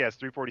DWI Podcast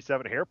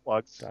 347 Hair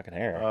Plugs. Talking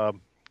hair.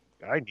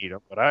 I need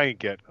them, but I ain't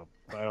getting them.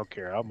 I don't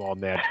care. I'm all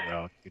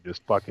natural. You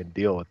just fucking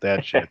deal with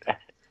that shit.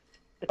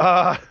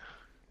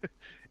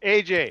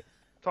 AJ,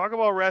 talk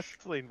about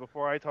wrestling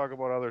before I talk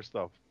about other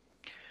stuff.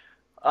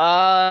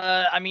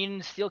 I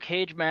mean, steel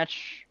cage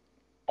match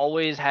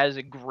always has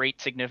a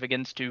great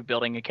significance to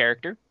building a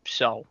character.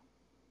 So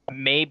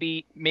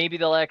maybe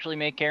they'll actually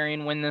make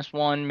Karrion win this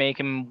one, make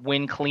him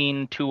win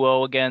clean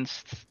 2-0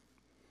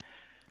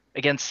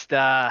 against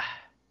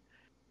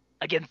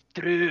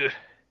Drew.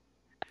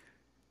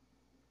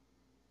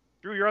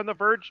 Drew, you're on the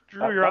verge.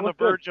 You're on the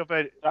verge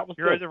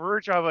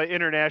of an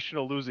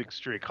international losing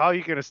streak. How are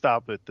you going to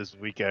stop it this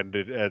weekend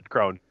at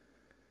Crown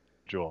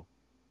Jewel?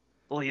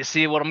 Well, you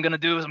see, what I'm going to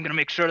do is I'm going to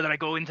make sure that I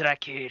go into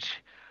that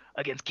cage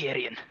against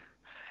Karrion,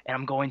 and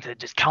I'm going to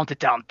just count it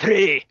down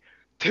 3,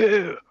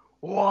 2,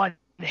 1,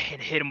 and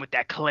hit him with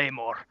that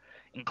Claymore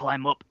and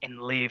climb up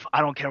and leave.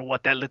 I don't care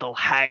what that little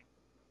hag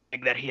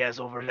that he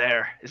has over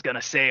there is going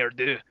to say or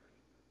do.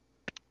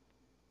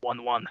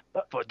 1-1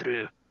 for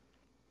Drew.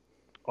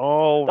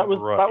 Oh, that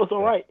was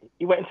all right.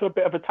 He went into a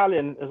bit of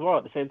Italian as well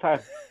at the same time.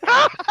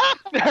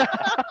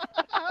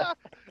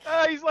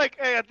 He's like,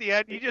 hey, at the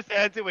end, he just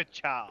ends it with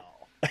ciao.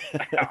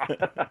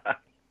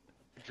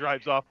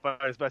 Drives off by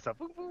his best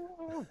up.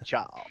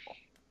 Ciao.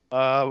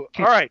 All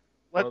right,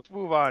 let's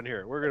move on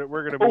here. We're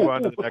gonna move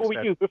on to the next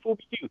match.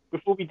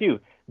 Before we do,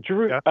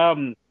 Drew, yeah?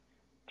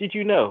 Did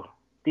you know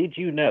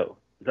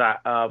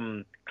that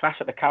Clash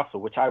at the Castle,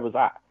 which I was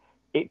at,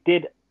 it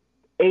did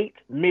 $8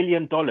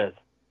 million.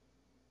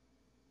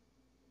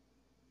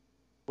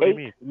 What do you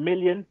mean? $8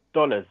 million.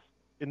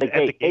 In They the,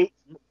 at the gave gate?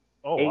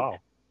 Oh, $8 wow.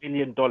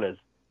 million.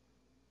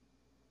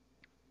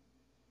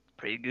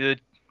 Pretty good.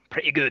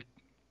 Pretty good.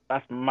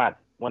 That's mad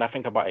when I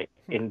think about it.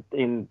 In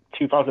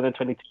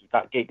 2022,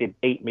 that gate did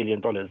 $8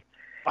 million.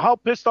 How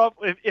pissed off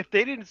if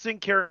they didn't sing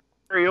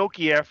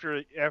karaoke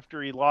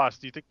after he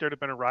lost? Do you think there'd have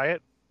been a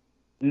riot?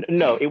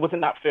 No, it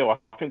wasn't that feel.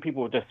 I think we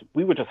were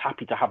just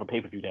happy to have a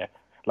pay-per-view there.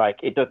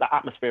 Like the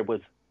atmosphere was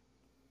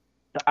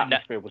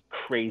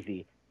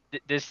crazy.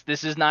 This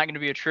is not going to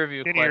be a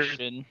trivia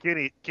question.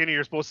 Kenny,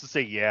 you're supposed to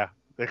say yeah,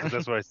 because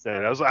that's what I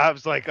said. I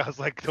was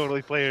like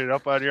totally playing it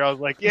up on here. I was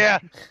like, yeah,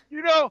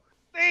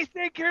 they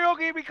say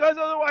karaoke because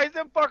otherwise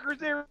them fuckers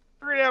they're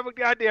gonna have a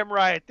goddamn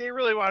riot. They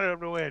really wanted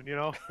them to win,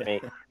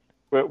 Mate,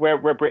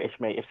 we're British,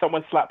 mate. If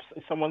someone slaps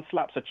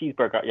a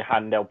cheeseburger out your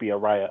hand, there'll be a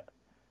riot.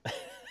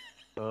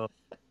 Oh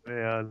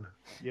man,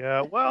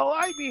 yeah. Well,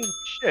 I mean,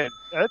 shit.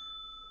 That's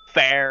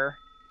fair.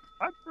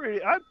 I'm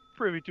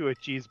privy to a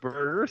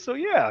cheeseburger, so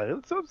yeah,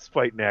 it's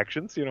fighting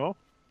actions, You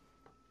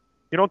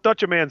don't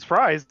touch a man's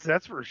fries,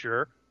 that's for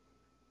sure.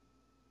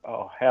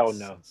 Oh hell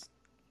no.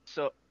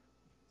 So,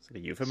 is it a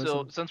euphemism?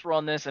 So since we're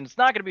on this, and it's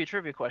not going to be a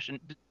trivia question,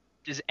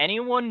 does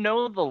anyone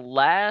know the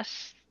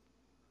last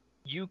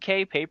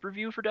UK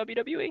pay-per-view for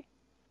WWE?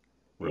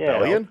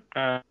 Rebellion?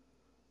 Yeah,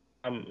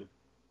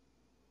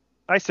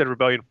 I said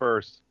Rebellion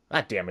first.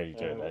 Ah, damn it, you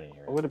did. I didn't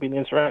hear it would have been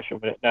Insurrection,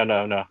 but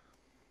no.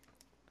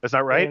 That's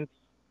not right? I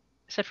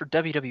said for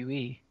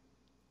WWE.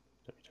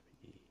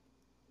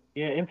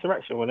 Yeah,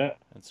 Insurrection, wasn't it?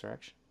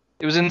 Insurrection.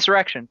 It was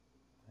Insurrection.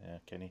 Yeah,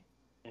 Kenny.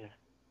 Yeah.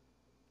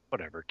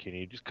 Whatever,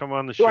 Kenny. Just come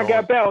on the Do show. I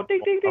get a bell?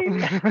 Ding, ding,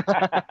 ding.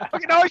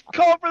 Okay, now he's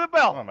calling for the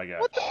bell. Oh my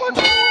god. What the fuck is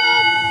going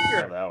on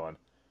here? That one.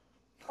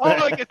 Oh,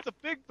 like it's a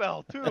big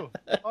bell too.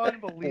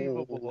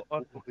 Unbelievable.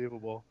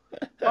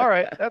 All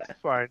right, that's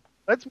fine.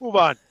 Let's move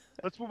on.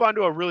 Let's move on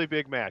to a really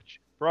big match.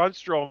 Braun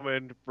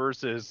Strowman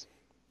versus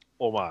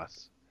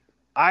Omos.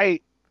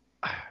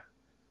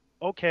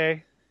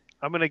 Okay.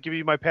 I'm going to give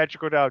you my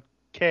Patrick O'Dowd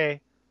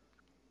K.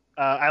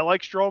 I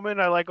like Strowman.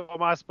 I like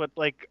Omos, but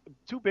like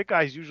two big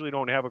guys usually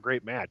don't have a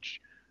great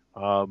match.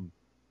 I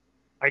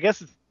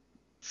guess it's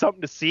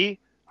something to see.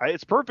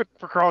 It's perfect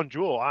for Crown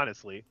Jewel,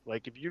 honestly.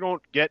 Like if you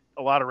don't get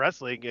a lot of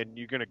wrestling and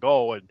you're going to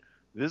go and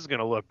this is going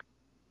to look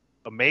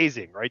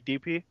amazing, right,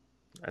 DP?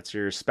 That's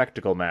your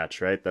spectacle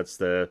match, right? That's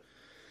the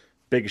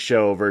Big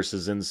Show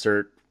versus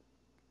insert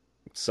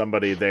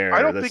somebody there.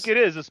 I don't think it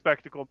is a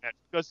spectacle match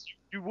because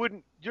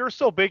you're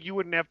so big you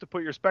wouldn't have to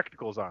put your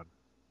spectacles on.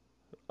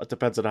 It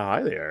depends on how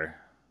high they are.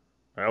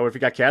 Or if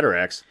you got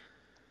cataracts.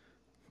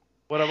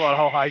 What about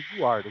how high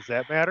you are? Does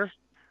that matter?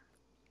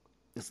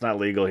 It's not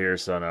legal here,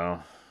 so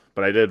no.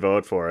 But I did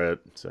vote for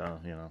it, so,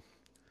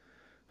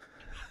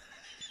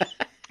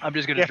 I'm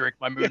just going to drink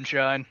my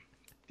moonshine.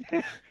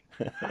 I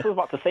was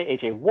about to say,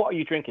 AJ, what are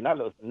you drinking? That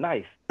looks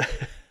nice.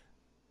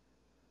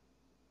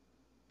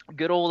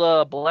 Good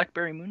old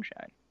blackberry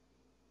moonshine.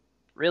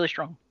 Really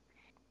strong.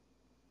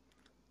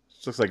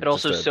 It looks like it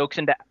also soaks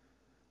into.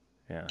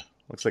 Yeah,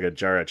 looks like a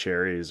jar of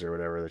cherries or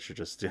whatever that you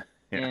just.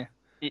 Yeah.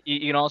 You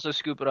can also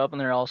scoop it up, and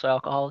they're also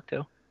alcoholic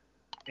too.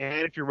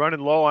 And if you're running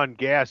low on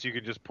gas, you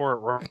can just pour it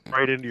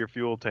right into your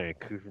fuel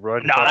tank.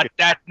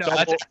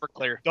 That's for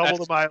clear. Double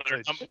the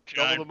mileage.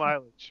 Double the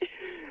mileage.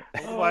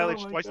 Double the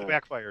mileage, twice the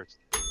backfires.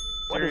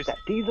 What is that,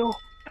 diesel?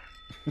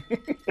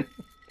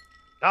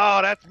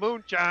 No, that's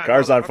moonshine.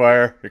 Car's on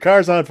fire. Your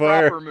car's on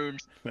fire. Proper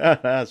moonshine.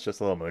 That's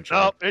just a little moonshine.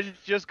 No, it's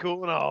just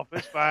cooling off.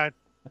 It's fine.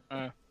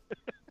 Oh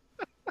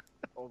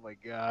my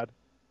god.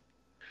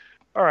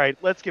 All right,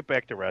 let's get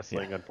back to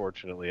wrestling. Yeah.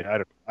 Unfortunately,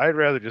 I'd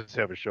rather just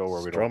have a show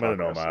where we don't talk and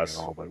Omos.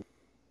 All, but...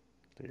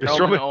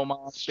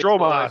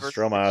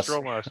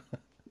 Strowmas.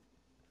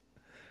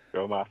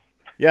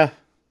 Yeah.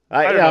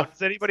 I don't know.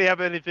 Does anybody have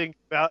anything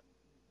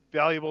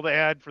valuable to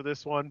add for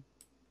this one?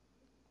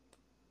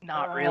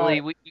 Not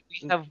really. We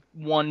have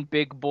one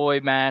big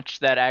boy match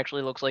that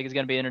actually looks like it's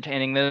going to be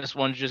entertaining. This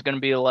one's just going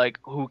to be like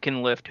who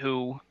can lift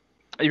who.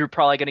 You're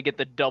probably going to get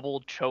the double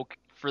choke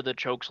for the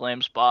choke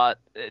slam spot.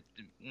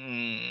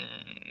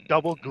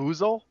 Double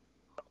goozle?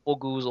 Double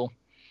goozle.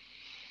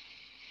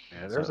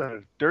 Yeah,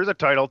 there's a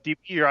title. DP,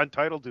 you're on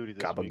title duty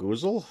this week.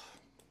 Gabagoozle?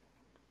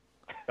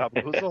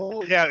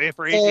 Gabagoozle? Yeah,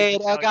 for AJ.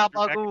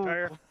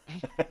 Gabagoozle.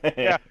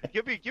 Yeah,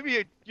 give me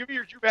your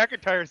Drew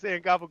McIntyre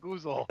saying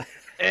Gabagoozle.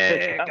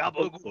 Hey,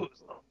 Gabagoozle.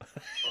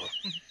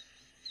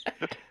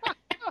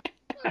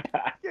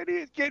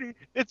 Kitty,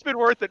 it's been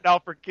worth it now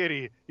for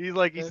Kitty. He's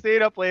like, he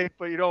stayed up late,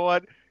 but you know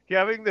what?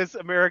 Having this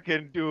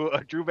American do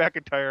a Drew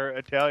McIntyre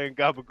Italian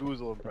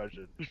Gabagoozle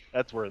impression,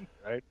 that's worth it,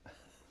 right?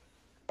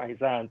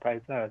 Paisan.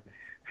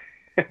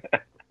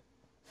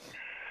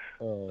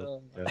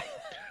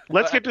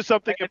 Let's get to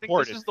something important.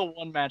 I think this is the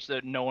one match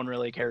that no one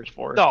really cares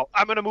for. No,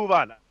 I'm going to move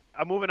on.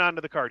 I'm moving on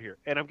to the card here.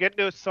 And I'm getting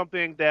to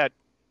something that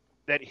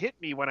hit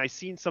me when I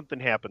seen something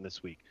happen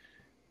this week.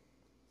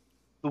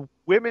 The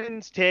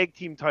women's tag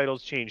team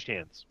titles changed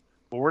hands.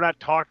 But we're not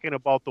talking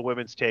about the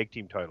women's tag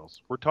team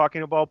titles. We're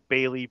talking about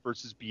Bayley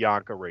versus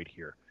Bianca right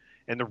here.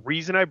 And the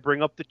reason I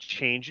bring up the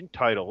change in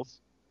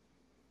titles,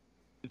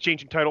 the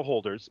change in title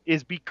holders,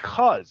 is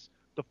because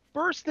the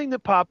first thing that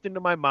popped into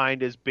my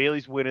mind is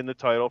Bayley's winning the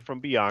title from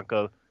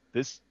Bianca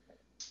this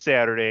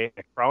Saturday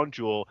at Crown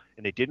Jewel,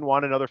 and they didn't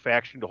want another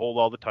faction to hold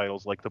all the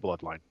titles like the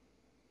Bloodline.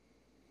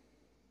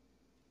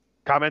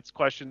 Comments,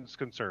 questions,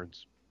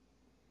 concerns?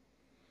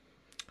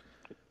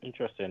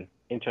 Interesting.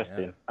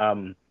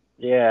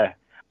 Yeah.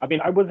 I mean,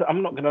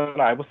 I'm not gonna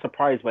lie, I was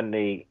surprised when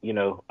they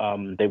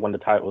won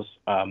the titles,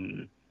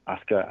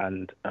 Asuka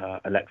and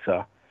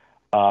Alexa.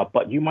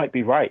 But you might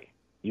be right.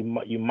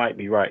 You might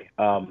be right.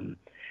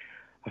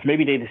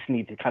 Maybe they just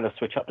need to kind of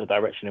switch up the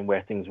direction and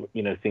where things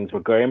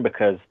were going,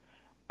 because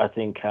I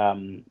think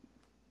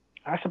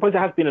I suppose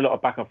there has been a lot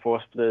of back and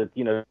forth. The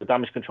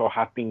Damage Control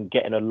have been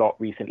getting a lot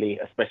recently,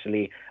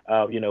 especially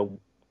a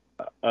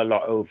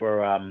lot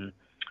over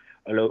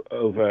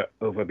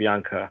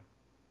Bianca,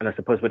 and I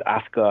suppose with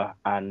Asuka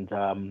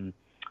and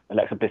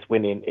Alexa Bliss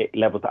winning, it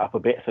levels that up a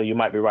bit. So you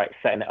might be right,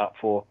 setting it up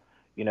for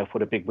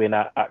the big win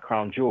at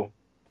Crown Jewel.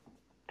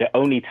 The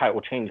only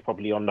title change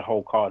probably on the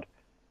whole card.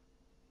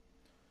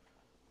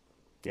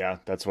 Yeah,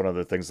 that's one of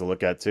the things to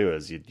look at too.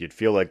 Is you'd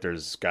feel like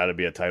there's got to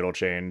be a title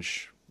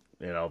change,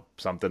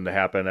 something to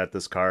happen at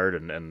this card,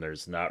 and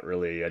there's not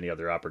really any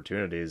other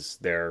opportunities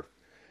there,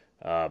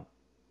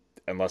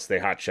 unless they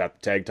hotshot the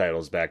tag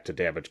titles back to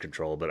Damage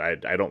Control. But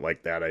I don't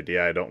like that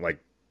idea. I don't like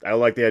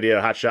the idea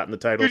of hotshotting the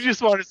titles. You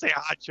just want to say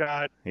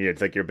hotshot. You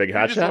think you're a big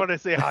hotshot? You just want to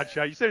say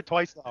hotshot. You said it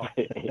twice now.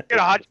 You're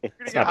gonna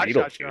get a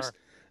hotshot.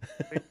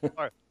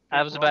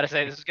 I was about to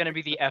say, this is going to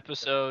be the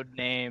episode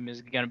name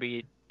is going to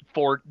be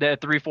the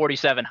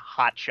 347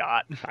 Hot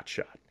Shot. Hot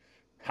Shot.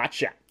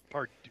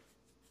 Part 2.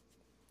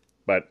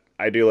 But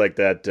I do like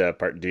that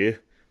Part D.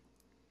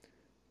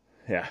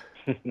 Yeah,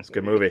 it's a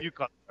good movie. You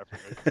caught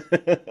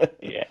that.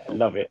 Yeah, I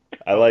love it.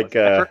 I like.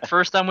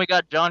 First time we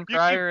got John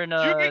Cryer and.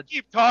 You can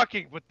keep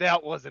talking, but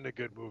that wasn't a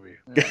good movie.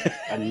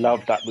 I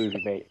love that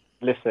movie, mate.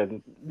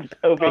 Listen,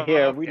 over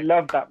here, okay. We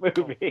love that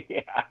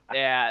movie.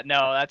 Yeah,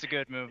 no, that's a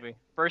good movie.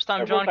 First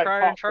time John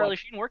Cryer and Charlie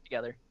Sheen worked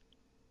together.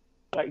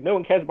 Like, no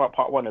one cares about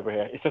part 1 over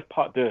here. It's just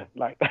part 2.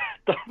 Like,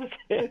 that was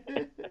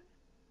it.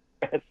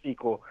 A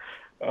sequel.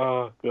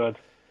 Oh, God.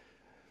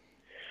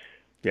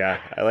 Yeah,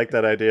 I like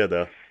that idea,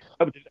 though.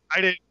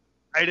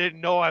 I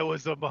didn't know I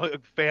was among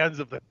fans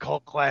of the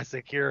cult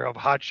classic here of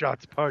Hot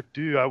Shots Part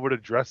 2. I would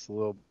have dressed a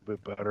little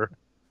bit better.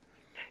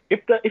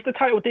 If the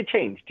title did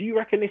change, do you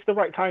reckon it's the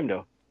right time,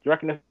 though? Do you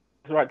reckon it's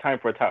the right time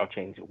for a title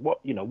change?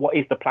 What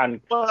is the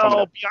plan?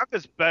 Well,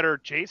 Bianca's better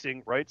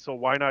chasing, right? So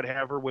why not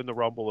have her win the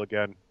Rumble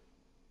again?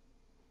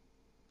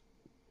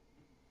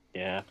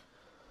 Yeah.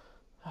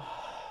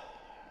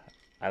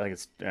 I think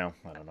it's I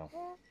don't know.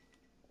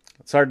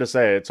 It's hard to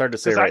say. It's hard to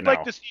say right now.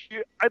 I'd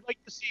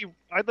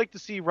like to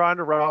see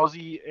Ronda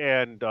Rousey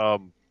and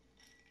Shayna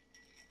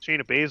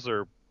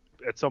Baszler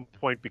at some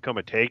point become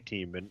a tag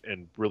team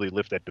and really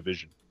lift that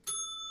division.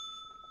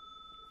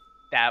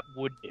 That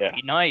would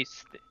be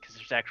nice, because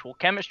there's actual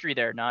chemistry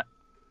there, not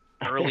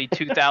early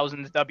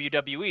 2000s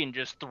WWE and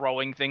just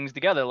throwing things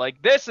together like,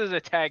 this is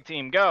a tag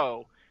team,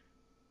 go.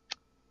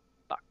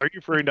 Are you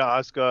referring to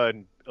Asuka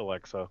and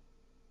Alexa?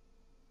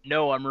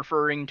 No, I'm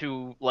referring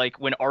to like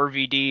when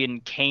RVD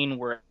and Kane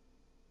were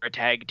a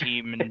tag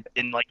team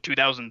in like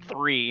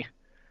 2003.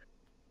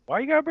 Why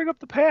you gotta bring up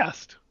the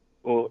past?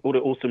 Or the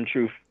Awesome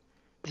Truth.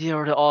 Yeah,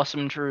 or the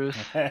Awesome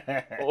Truth.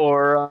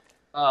 or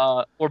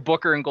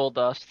Booker and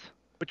Goldust.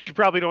 But you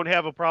probably don't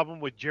have a problem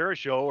with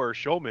Jericho or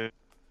Showman,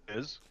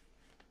 is?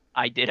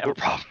 I did have a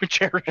problem with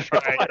Jericho.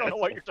 I don't know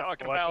what you're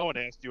talking about. No one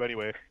asked you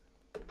anyway.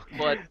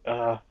 But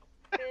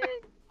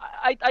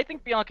I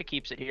think Bianca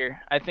keeps it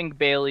here. I think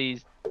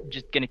Bayley's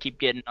just gonna keep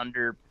getting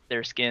under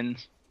their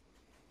skins.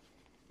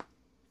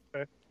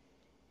 Okay.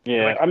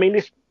 Yeah, I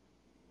mean,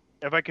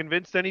 have I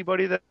convinced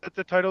anybody that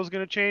the title's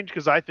gonna change?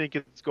 Because I think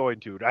it's going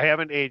to. I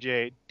haven't.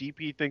 AJ.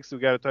 DP thinks we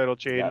got a title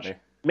change.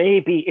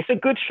 Maybe it's a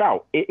good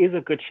shout. It is a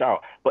good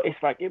shout, but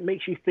it's like it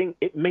makes you think.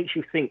 It makes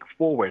you think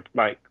forward.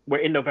 Like, we're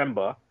in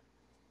November.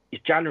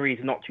 January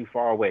is not too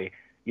far away.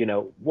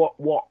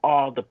 What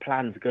are the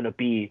plans gonna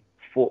be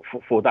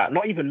for that?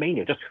 Not even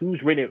Mania. Just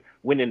who's winning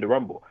the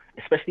Rumble.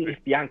 Especially if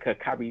Bianca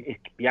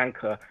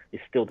is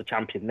still the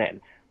champion.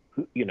 Then,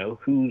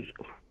 who's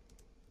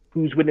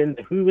winning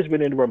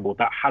the Rumble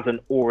that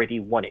hasn't already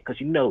won it?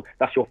 Because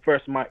that's your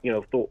first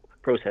thought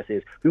process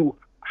is who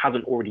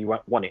hasn't already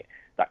won it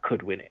that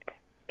could win it.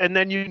 And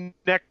then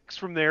next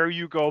from there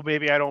you go,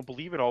 maybe I don't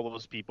believe in all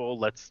those people.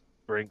 Let's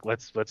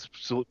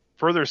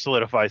further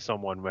solidify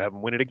someone. Have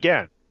them win it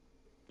again.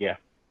 Yeah.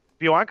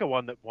 Bianca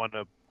won the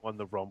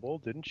Rumble,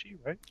 didn't she?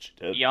 Right? She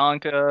did.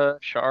 Bianca,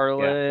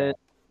 Charlotte,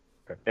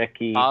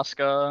 Becky,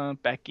 Asuka,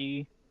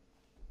 Becky.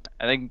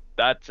 I think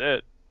that's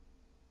it.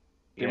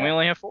 Didn't we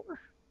only have 4?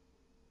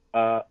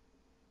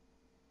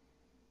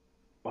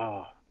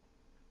 No,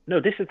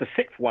 this is the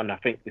 6th one. I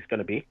think it's going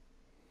to be.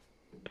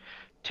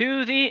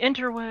 To the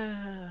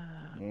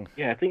interweb.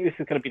 Yeah, I think this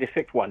is going to be the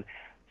 6th one.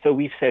 So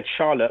we've said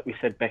Charlotte, we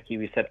said Becky,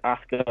 we said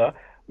Asuka,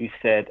 we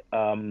said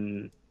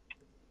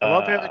I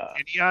love having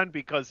Kenny on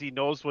because he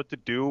knows what to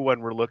do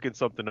when we're looking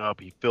something up.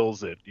 He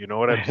fills it. You know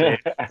what I'm saying?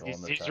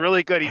 he's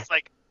really good. He's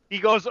like, he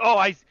goes,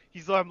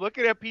 I'm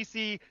looking at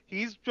PC.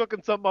 He's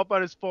looking something up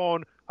on his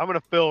phone. I'm gonna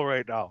fill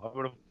right now. I'm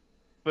gonna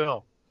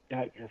fill.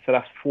 Yeah, so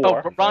that's 4.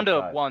 Oh,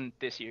 Ronda won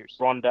this year's.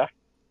 Ronda.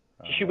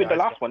 She won the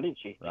last one, didn't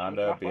she?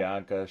 Ronda,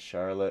 Bianca,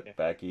 Charlotte,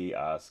 Becky,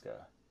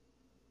 Asuka.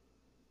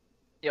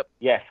 Yep.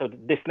 Yeah. So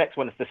this next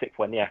one is the 6th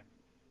one. Yeah.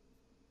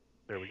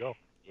 There we go.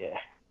 Yeah.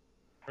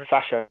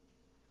 Sasha.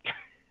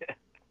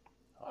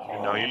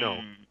 You know.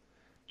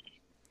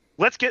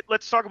 Let's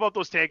talk about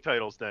those tag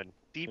titles then.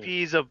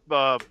 DP's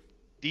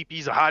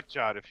a hot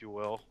shot, if you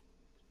will.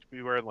 Should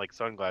be wearing like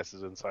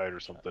sunglasses inside or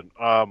something.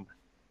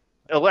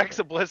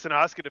 Alexa Bliss and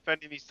Asuka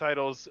defending these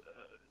titles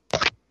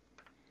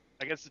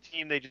against the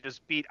team they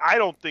just beat. I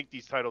don't think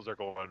these titles are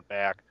going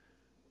back.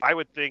 I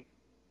would think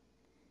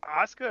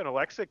Asuka and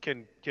Alexa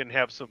can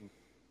have some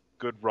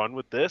good run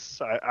with this.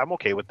 I'm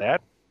okay with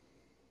that.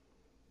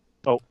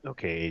 Oh,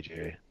 okay,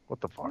 AJ. What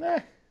the fuck?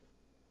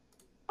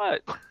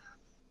 What?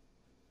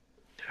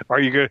 Are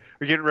you good?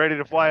 Are you getting ready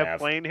to fly a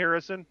plane,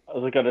 Harrison? I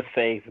was gonna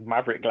say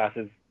Maverick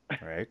glasses.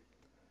 Right.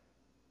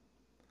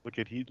 Look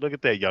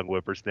at that young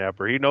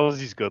whippersnapper. He knows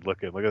he's good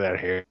looking. Look at that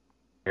hair.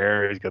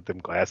 He's got them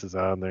glasses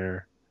on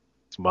there.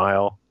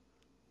 Smile.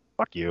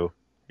 Fuck you.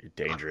 You're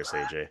dangerous,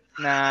 AJ.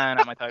 Nah,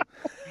 not my type.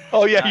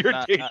 Oh yeah, you're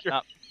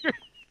dangerous.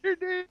 You're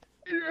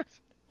dangerous.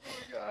 Oh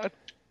my god.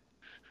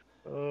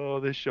 Oh,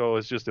 this show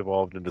has just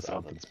evolved into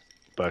something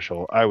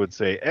special. I would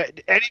say.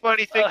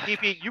 Anybody think,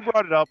 DP? You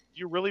brought it up. Do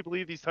you really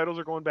believe these titles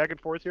are going back and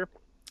forth here?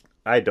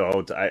 I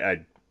don't.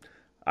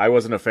 I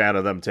wasn't a fan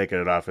of them taking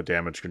it off of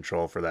Damage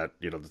Control for that.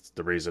 You know, that's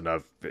the reason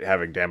of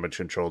having Damage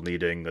Control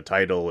needing a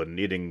title and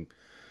needing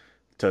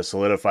to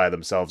solidify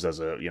themselves as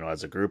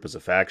a group, as a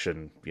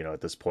faction. You know,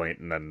 at this point,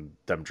 and then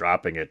them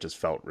dropping it just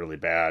felt really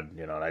bad.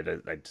 You know,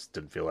 and I just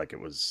didn't feel like it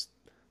was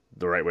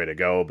the right way to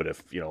go. But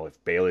if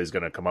Bayley's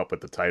going to come up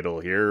with the title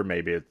here,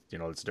 maybe it's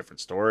a different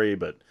story.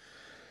 But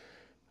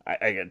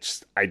I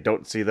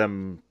don't see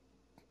them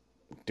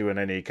doing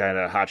any kind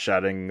of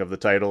hot-shotting of the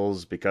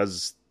titles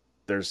because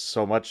there's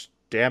so much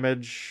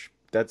damage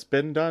that's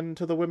been done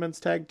to the women's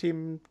tag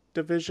team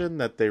division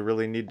that they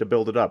really need to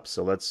build it up.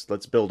 So let's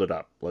build it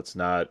up. Let's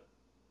not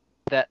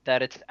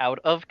that it's out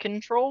of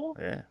control.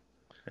 Yeah.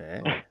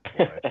 Yeah.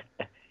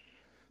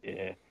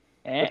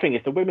 The thing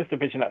is, the women's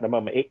division at the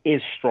moment, it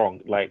is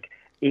strong. Like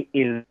it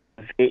is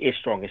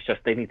strong. It's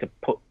just they need to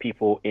put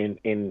people in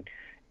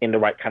the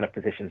right kind of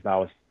positions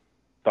now and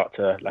start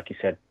to, like you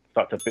said,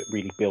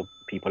 really build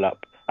people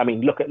up. I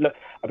mean, look at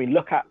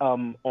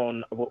on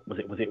what was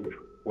it?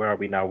 Where are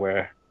we now?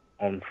 We're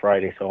on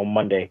Friday, so on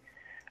Monday,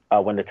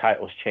 when the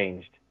titles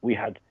changed, we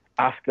had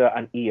Asuka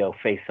and Io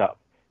face up.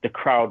 The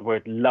crowd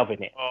were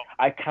loving it. Oh.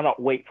 I cannot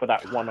wait for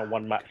that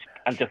one-on-one match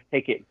and just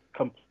take it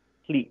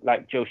complete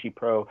like Joshi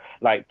Pro,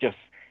 like just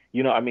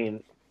you know what I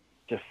mean,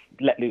 just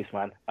let loose,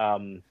 man.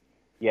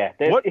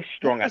 It's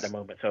strong at the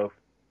moment. So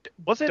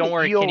don't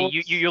worry,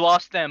 Kenny, you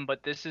lost them,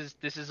 but this is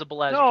a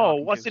Belez. No,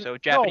 wasn't so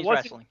Japanese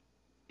wrestling.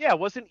 Yeah,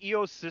 wasn't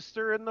Io's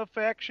sister in the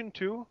faction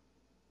too?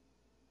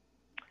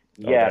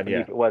 Yeah, I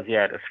believe it was.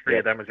 Yeah, the three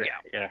of them.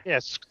 Yeah,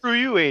 screw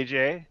you,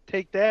 AJ.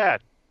 Take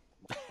that,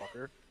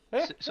 motherfucker.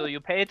 So you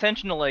pay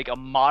attention to like a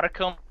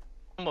modicum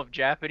of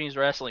Japanese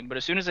wrestling, but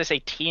as soon as I say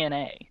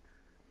TNA,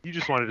 you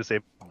just wanted to say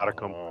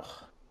modicum. It's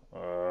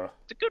a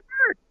good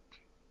word.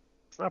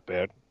 It's not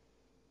bad.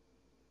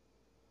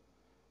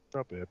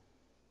 Not bad.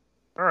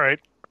 All right.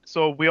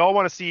 So we all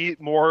want to see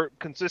more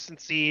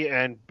consistency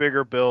and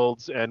bigger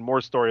builds and more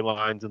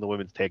storylines in the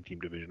women's tag team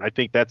division. I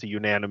think that's a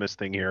unanimous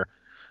thing here.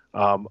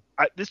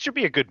 This should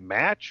be a good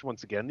match.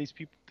 Once again,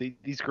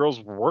 these girls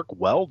work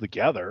well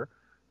together.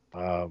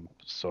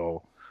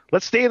 So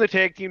let's stay in the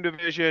tag team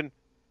division.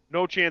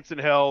 No chance in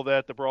hell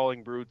that the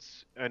Brawling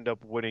Brutes end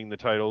up winning the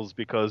titles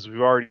because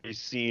we've already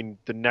seen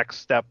the next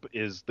step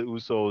is the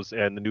Usos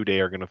and the New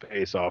Day are going to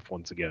face off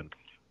once again.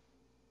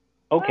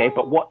 Okay,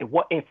 but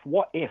what if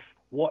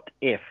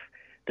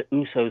the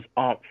Usos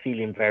aren't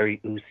feeling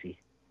very Usy?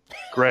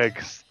 Greg,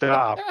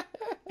 stop.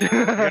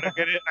 I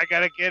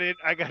gotta get it.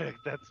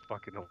 That's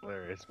fucking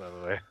hilarious, by the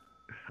way.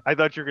 I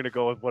thought you were gonna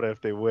go with what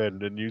if they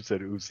win, and you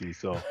said Usy.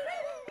 So,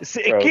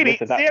 Kitty,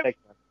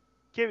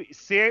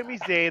 Sami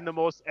Zayn, the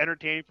most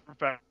entertaining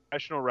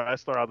professional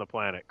wrestler on the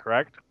planet,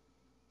 correct?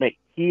 Mate,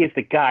 he is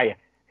the guy.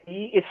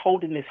 He is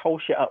holding this whole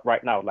shit up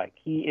right now. Like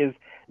he is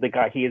the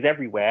guy. He is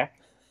everywhere.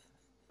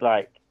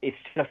 Like it's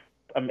just.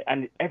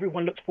 And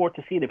everyone looks forward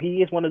to seeing him.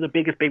 He is one of the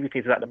biggest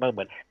babyfaces at the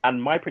moment.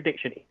 And my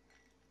prediction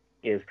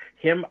is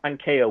him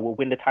and KO will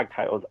win the tag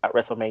titles at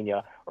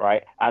WrestleMania,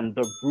 right? And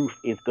the roof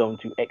is going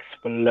to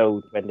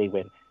explode when they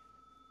win.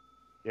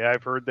 Yeah,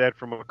 I've heard that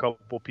from a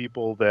couple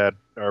people that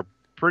are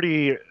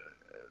pretty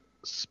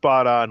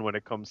spot on when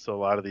it comes to a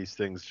lot of these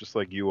things, just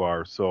like you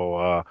are.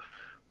 So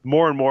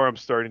more and more I'm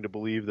starting to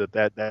believe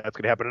that's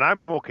going to happen. And I'm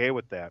okay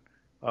with that.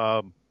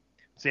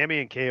 Sammy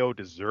and KO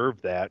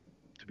deserve that,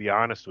 to be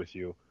honest with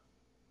you.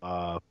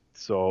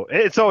 So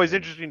it's always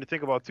interesting to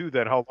think about too.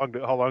 Then how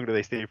long do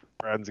they stay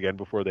friends again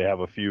before they have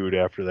a feud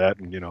after that?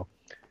 And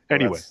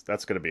anyway,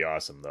 that's going to be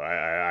awesome though.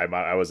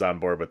 I was on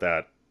board with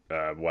that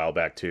a while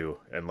back too,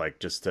 and like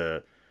just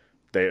to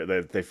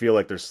they feel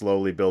like they're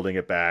slowly building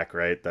it back,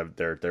 right?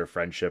 Their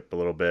friendship a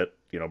little bit,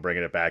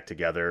 bringing it back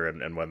together,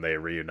 and when they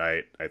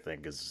reunite, I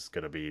think is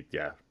going to be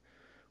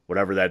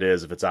whatever that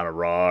is. If it's on a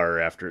Raw or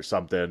after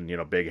something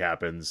big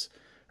happens.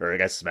 Or I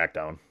guess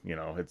SmackDown,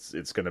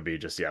 it's going to be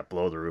just,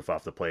 blow the roof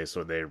off the place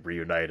when they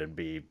reunite and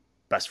be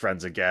best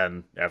friends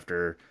again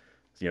after,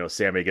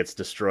 Sammy gets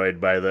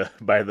destroyed by the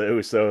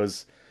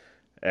Usos.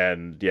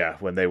 And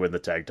when they win the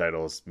tag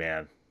titles,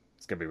 man,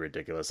 it's going to be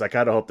ridiculous. I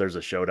kind of hope there's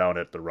a showdown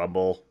at the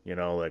Rumble,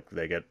 like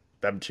they get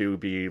them to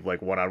be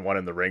like one-on-one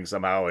in the ring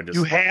somehow and just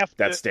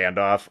that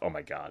standoff. Oh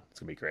my God, it's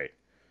going to be great.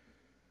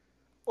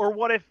 Or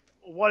what if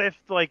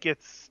like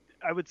it's,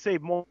 I would say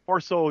more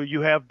so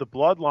you have the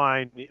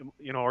bloodline,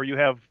 or you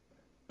have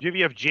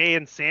Jay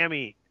and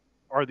Sammy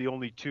are the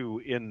only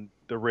two in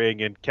the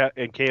ring, and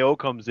KO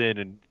comes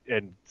in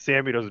and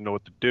Sammy doesn't know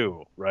what to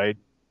do, right?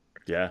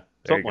 Yeah,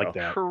 something like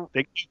that.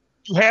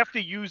 You have to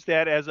use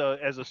that as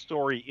a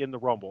story in the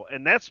Rumble,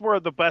 and that's where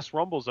the best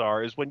Rumbles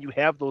are. Is when you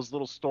have those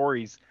little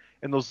stories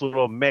and those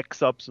little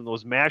mix-ups and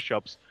those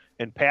mashups,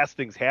 and past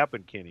things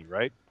happen, Kenny,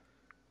 right?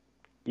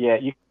 Yeah,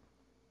 you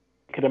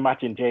could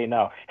imagine Jay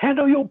now.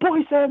 Handle your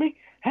boy, Sammy.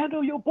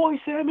 Handle your boy,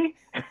 Sammy.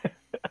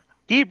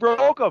 He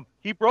broke him.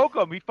 He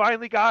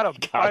finally got him.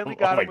 Finally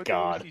got him with the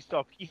Uzi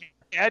stuff. He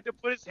had to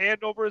put his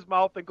hand over his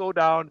mouth and go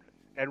down.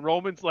 And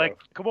Roman's like,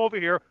 "Come over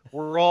here.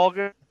 We're all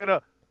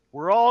gonna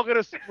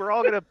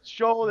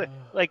show that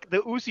like the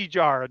Uzi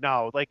jar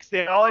now. Like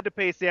they all had to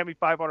pay Sammy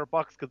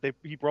 $500 because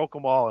he broke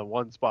them all in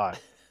one spot."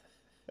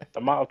 The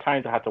amount of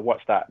times I had to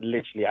watch that,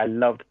 literally, I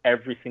loved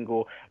every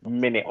single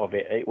minute of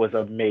it. It was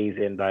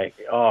amazing. Like,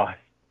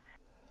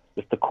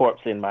 just the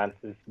corpse in, man,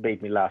 it's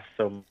made me laugh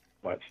so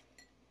much.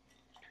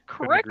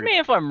 Correct me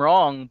if I'm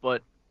wrong,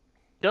 but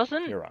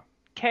doesn't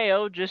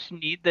KO just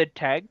need the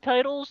tag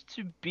titles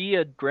to be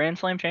a Grand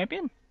Slam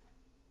champion?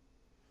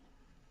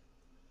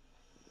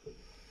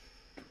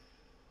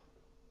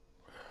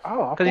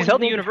 Oh, because he's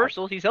held the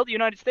Universal, he's held the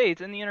United States,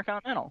 and the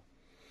Intercontinental.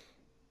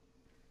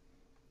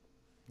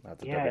 Not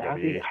the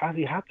WWE. Has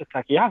he had the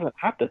tag? He hasn't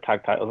had the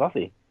tag titles, has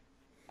he?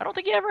 I don't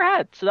think he ever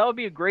had. So that would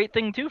be a great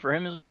thing too for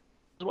him as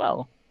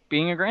well,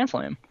 being a Grand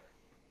Slam.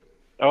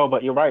 Oh,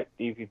 but you're right.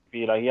 You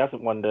feel like he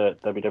hasn't won the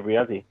WWE,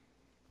 has he?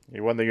 He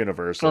won the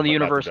Universal. Well, the but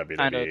Universal, not the WWE.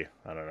 kind of.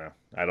 I don't know.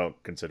 I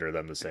don't consider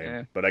them the same.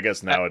 Yeah. But I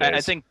guess nowadays,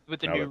 I think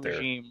with the new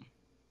regime.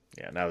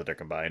 Yeah, now that they're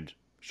combined,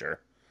 sure,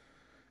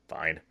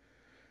 fine.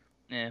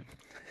 Yeah,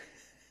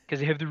 because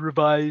they have the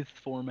revised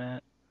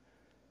format.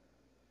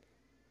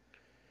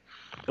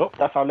 Oh,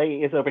 that's how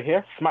late it is over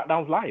here.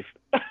 SmackDown's live.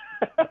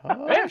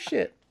 Oh,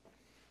 shit.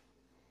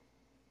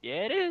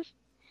 Yeah, it is.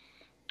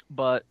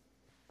 But,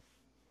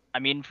 I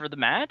mean, for the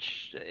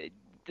match, it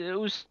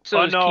was so.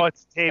 Oh, no,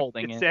 it's taped.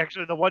 It's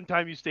actually the one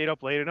time you stayed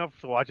up late enough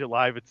to watch it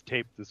live, it's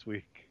taped this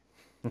week.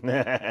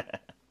 Yes,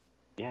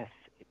 it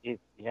is.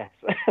 Yes.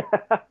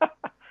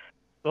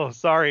 Oh,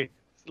 sorry.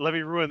 Let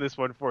me ruin this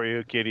one for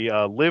you, Kitty.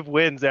 Liv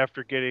wins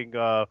after getting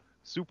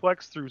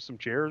suplexed through some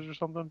chairs or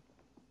something.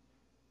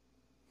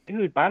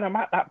 Dude, man, I'm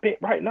at that bit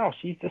right now.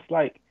 She's just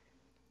like,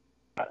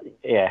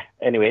 yeah.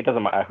 Anyway, it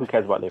doesn't matter. Who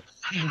cares about Liv?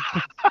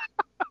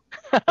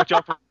 Watch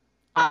out for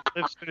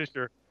Liv's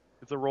finisher.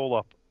 It's a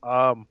roll-up.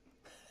 But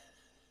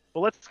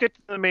let's get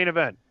to the main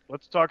event.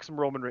 Let's talk some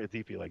Roman Reigns.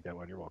 If you like that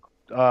one, you're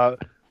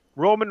welcome.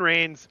 Roman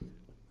Reigns,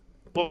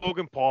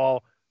 Logan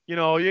Paul.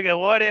 You get,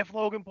 what if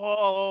Logan Paul?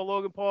 Oh,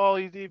 Logan Paul,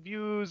 he's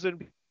views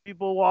and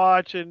people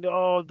watch and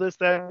this,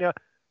 that, and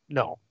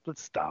no,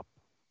 let's stop.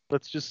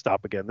 Let's just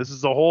stop again. This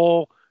is the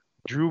whole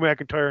Drew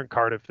McIntyre and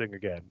Cardiff thing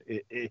again.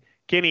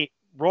 Kenny,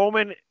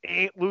 Roman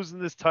ain't losing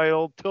this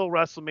title till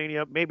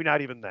WrestleMania, maybe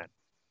not even then.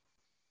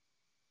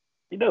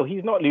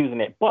 He's not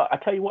losing it. But I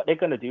tell you what they're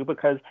going to do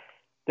because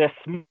they're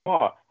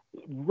smart.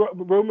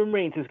 Roman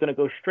Reigns is going to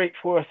go straight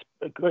for a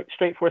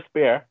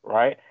spear,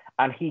 right?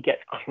 And he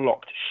gets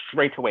clocked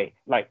straight away,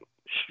 like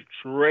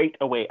straight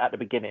away at the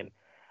beginning.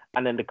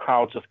 And then the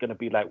crowd's just going to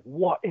be like,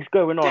 what is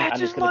going on? That's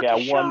and it's going to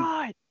get a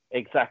one.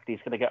 Exactly.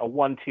 It's going to get a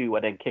 1-2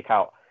 and then kick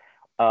out.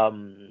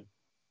 And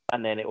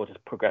then it will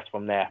just progress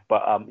from there.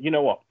 But you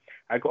know what?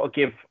 I've got to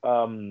give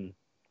Logan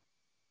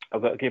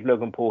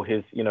Paul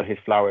his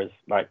flowers.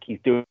 Like, he's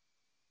doing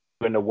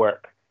the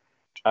work.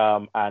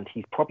 And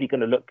he's probably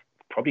going to look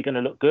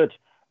good,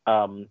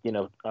 at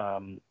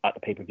the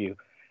pay-per-view.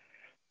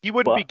 He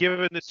wouldn't be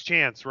given this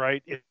chance,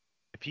 right? If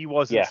he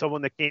wasn't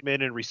someone that came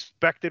in and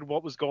respected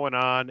what was going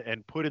on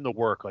and put in the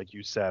work, like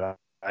you said. I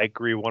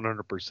agree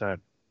 100%.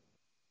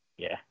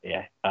 Yeah.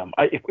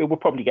 It will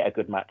probably get a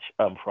good match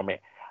from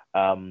it.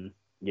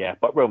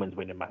 But Roman's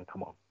winning, man.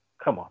 Come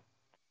on.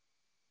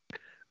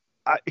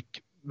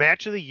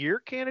 Match of the year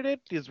candidate?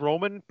 Is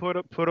Roman put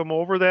him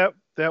over that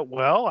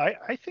well?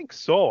 I think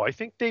so. I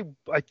think they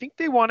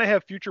want to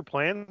have future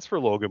plans for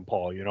Logan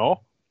Paul.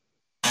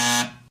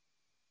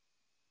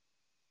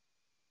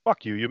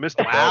 Fuck you. You missed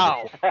the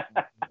Wow.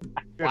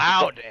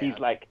 Wow, Dan. He's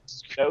like,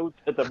 go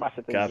to the match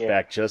of the Got year.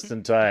 back just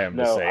in time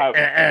to No,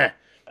 say,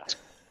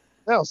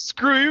 Well,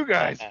 screw you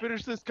guys.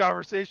 Finish this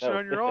conversation No,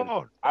 on your listen,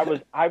 own.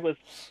 I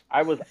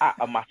was at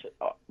a match.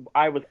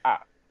 I was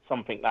at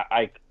something that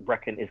I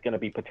reckon is going to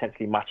be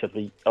potentially match of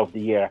the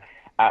year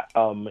at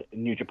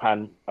New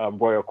Japan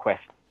Royal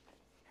Quest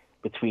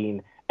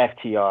between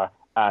FTR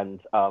and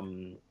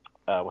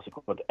what's it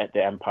called,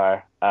 the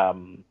Empire.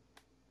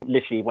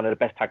 Literally one of the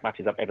best tag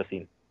matches I've ever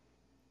seen.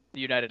 The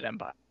United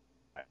Empire.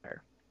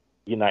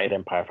 United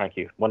Empire, thank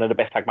you. One of the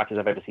best tag matches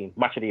I've ever seen.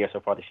 Match of the year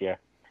so far this year.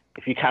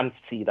 If you can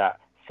see that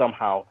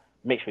somehow,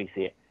 make sure you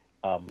see it.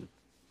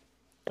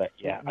 But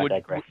yeah, I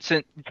digress.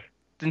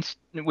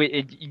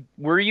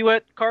 Were you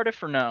at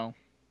Cardiff or no?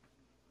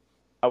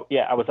 Oh,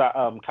 yeah, I was at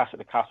Clash at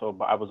the Castle,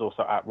 but I was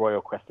also at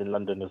Royal Quest in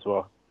London as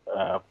well.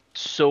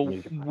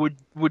 So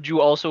would you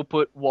also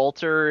put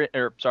Gunther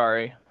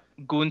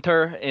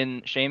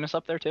and Sheamus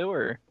up there too,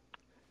 or?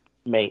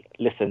 Mate,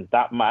 listen,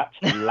 that match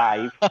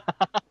live,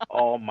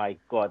 oh my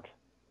god.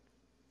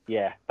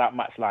 Yeah, that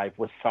match live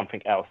was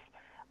something else.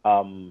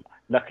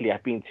 Luckily,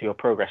 I've been to a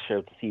Progress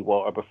show to see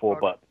Walter before,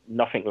 but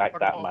nothing like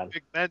that, man.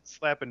 Big men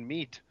slapping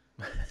meat.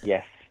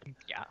 Yes.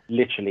 Yeah.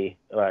 Literally,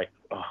 like,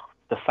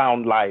 the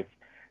sound live,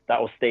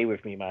 that will stay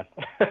with me, man.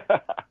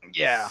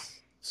 Yeah.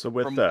 So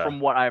with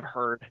from what I've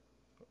heard,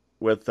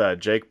 with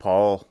Jake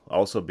Paul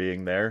also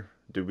being there,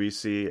 do we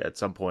see at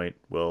some point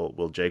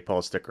will Jake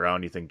Paul stick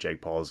around? Do you think Jake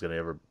Paul is going to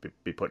ever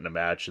be put in a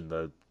match in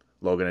the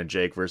Logan and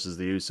Jake versus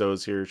the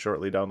Usos here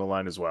shortly down the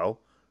line as well,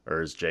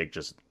 or is Jake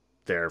just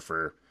there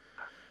for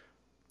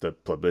the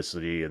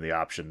publicity and the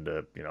option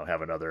to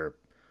have another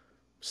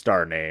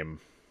star name?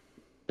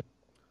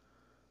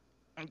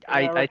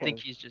 I think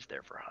he's just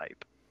there for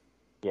hype.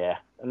 Yeah,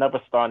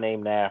 another star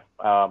name there.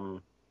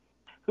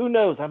 Who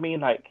knows? I mean,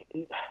 like,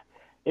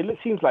 it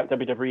seems like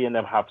WWE and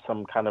them have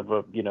some kind of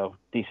a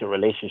decent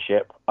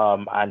relationship.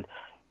 And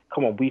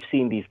come on, we've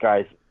seen these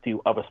guys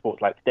do other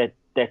sports. Like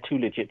they're too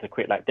legit to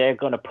quit. Like they're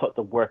gonna put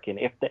the work in.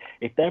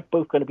 If they're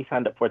both gonna be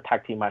signed up for a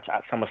tag team match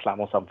at SummerSlam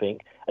or something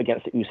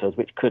against the Usos,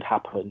 which could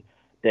happen,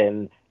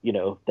 then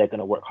they're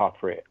gonna work hard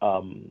for it.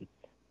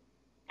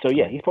 So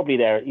yeah, he's probably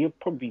there. He'll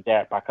probably be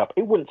there back up.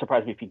 It wouldn't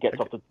surprise me if he gets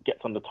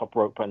on the top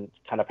rope and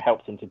kind of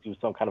helps him to do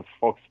some kind of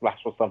frog splash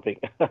or something.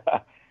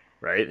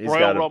 Right? He's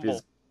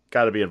Rumble.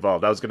 got to be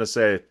involved. I was gonna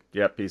say,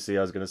 yeah, PC.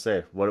 I was gonna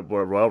say, what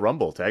Royal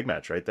Rumble tag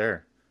match right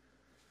there.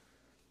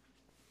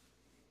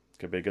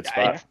 Could be a good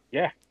spot.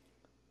 Yeah.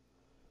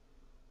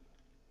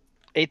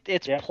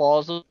 It's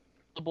plausible.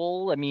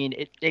 I mean,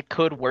 it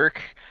could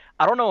work.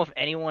 I don't know if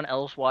anyone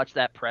else watched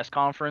that press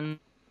conference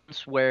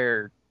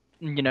where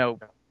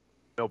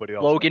Nobody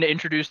else. Logan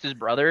introduced his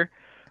brother,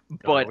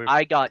 but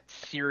I got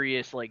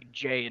serious like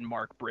Jay and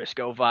Mark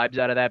Briscoe vibes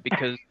out of that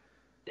because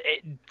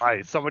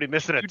somebody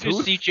missing a you tooth.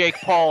 just see Jake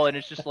Paul and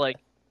it's just like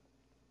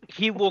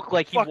he looked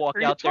like he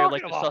walked out there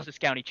like the Sussex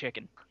County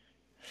Chicken.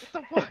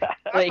 What the fuck?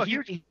 Like,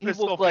 he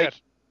looked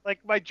like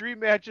my dream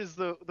match is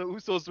the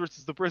Usos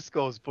versus the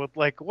Briscoes, but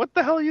like, what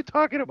the hell are you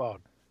talking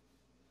about?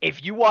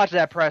 If you watch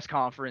that press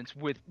conference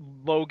with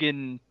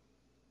Logan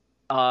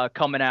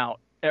coming out,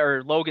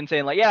 or Logan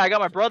saying like, yeah, I got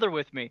my brother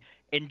with me,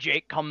 and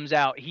Jake comes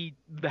out, he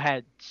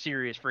had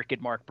serious freaking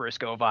Mark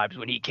Briscoe vibes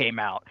when he came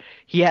out.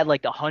 He had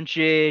like the hunch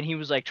in, he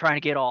was like trying to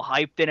get all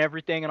hyped and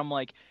everything, and I'm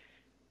like,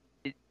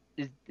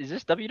 is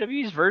this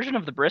WWE's version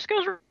of the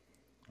Briscoes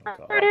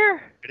right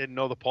here? I didn't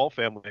know the Paul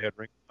family had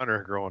Ring of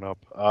Honor growing up.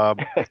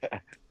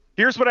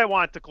 Here's what I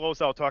want to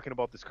close out talking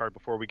about this card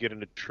before we get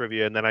into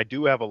trivia, and then I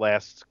do have a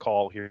last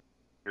call here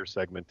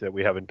segment that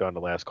we haven't done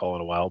the last call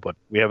in a while, but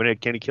we haven't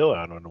had Kenny Kill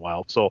on in a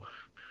while. So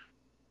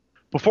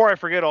before I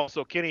forget,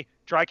 also Kenny,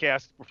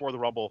 TriCast before the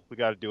Rumble, we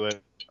got to do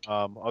it.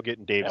 I'll get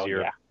in Dave's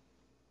ear.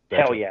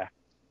 Hell yeah.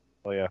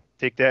 Oh yeah,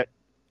 take that,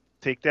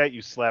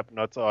 you slap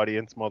nuts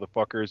audience,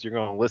 motherfuckers. You're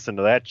gonna listen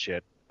to that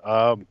shit.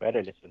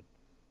 Better listen.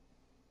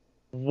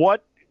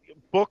 What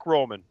book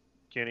Roman,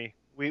 Kenny?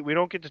 We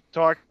don't get to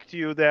talk to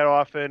you that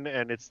often,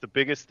 and it's the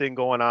biggest thing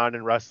going on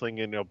in wrestling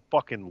in a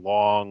fucking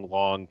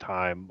long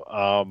time.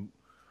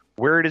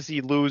 Where does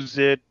he lose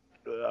it?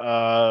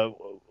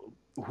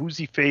 Who's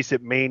he face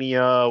at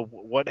Mania?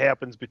 What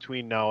happens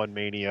between now and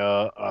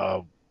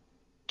Mania?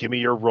 Give me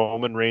your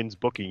Roman Reigns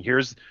booking.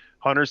 Here's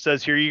Hunter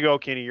says, here you go,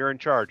 Kenny. You're in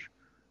charge.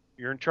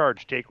 You're in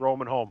charge. Take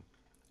Roman home.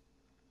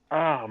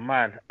 Oh,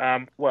 man.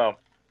 Well,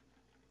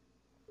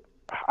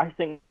 I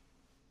think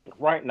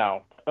right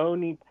now,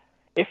 only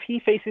if he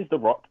faces The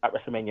Rock at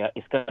WrestleMania,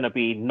 it's going to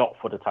be not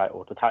for the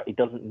title. He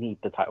doesn't need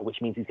the title, which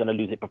means he's going to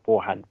lose it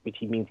beforehand,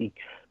 which means he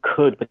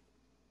could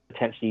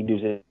potentially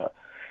lose it.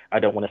 I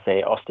don't want to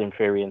say Austin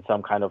Theory in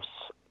some kind of,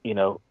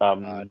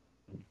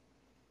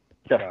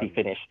 dusty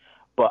finish,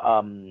 but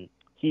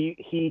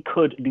he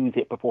could lose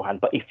it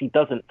beforehand. But if he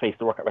doesn't face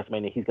The Rock at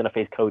WrestleMania, he's going to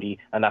face Cody,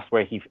 and that's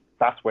where he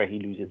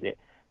loses it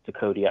to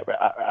Cody at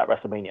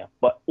WrestleMania.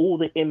 But all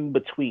the in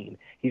between,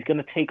 he's going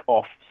to take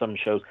off some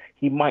shows.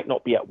 He might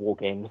not be at War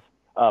Games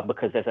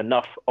because there's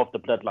enough of the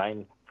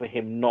bloodline for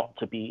him not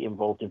to be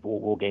involved in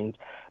war games.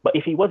 But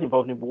if he was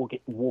involved in war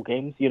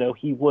games, you know,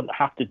 he wouldn't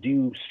have to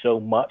do so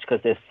much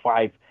because there's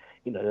 5.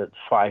 You know, there's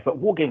 5. But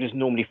war games is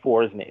normally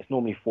 4, isn't it? It's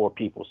normally 4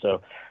 people,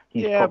 so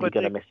he's probably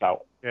going to miss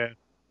out. Yeah,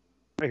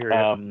 I hear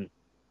you.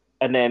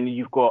 And then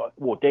you've got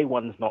day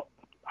 1's not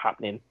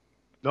happening.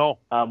 No.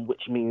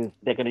 Which means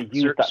they're going to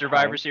use that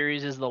Survivor time.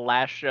 Series is the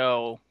last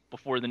show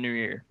before the new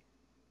year.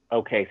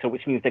 Okay, so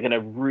which means they're going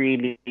to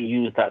really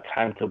use that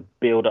time to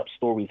build up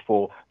stories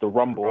for the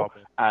Rumble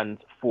and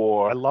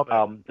for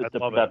the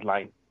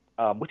Bloodline,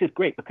 which is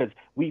great because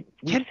we've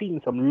seen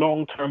some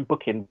long-term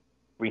booking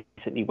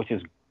recently, which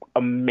is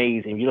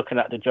amazing. You're looking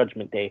at the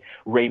Judgment Day,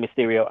 Rey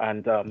Mysterio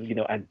and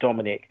and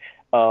Dominic,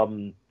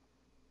 the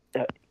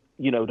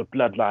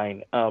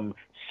Bloodline.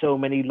 So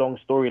many long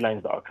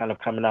storylines that are kind of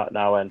coming out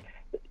now, and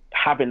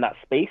having that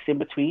space in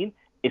between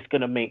is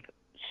going to make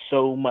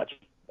so much.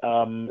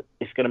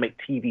 It's going to make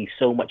TV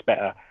so much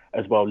better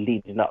as well,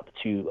 leading up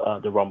to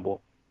the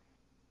Rumble.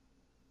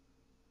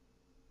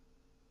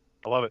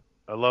 I love it.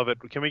 I love it.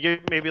 Can we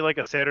get maybe like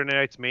a Saturday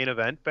Night's Main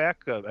Event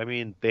back? I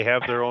mean, they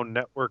have their own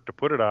network to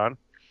put it on.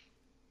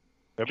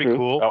 That'd be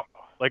cool. Oh,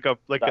 like a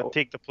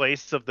take the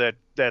place of that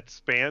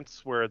Spance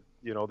where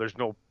there's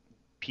no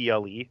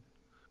PLE.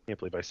 Can't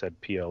believe I said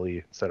PLE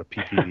instead of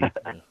PPV.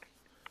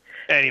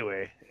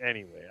 Anyway,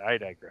 I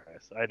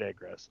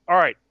digress. All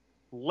right.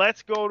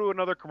 Let's go to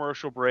another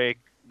commercial break.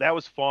 That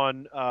was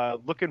fun.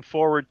 Looking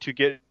forward to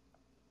getting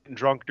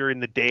drunk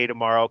during the day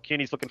tomorrow.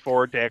 Kenny's looking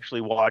forward to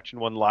actually watching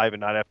one live and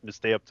not having to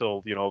stay up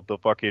till the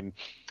fucking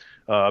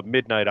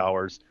midnight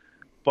hours.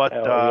 But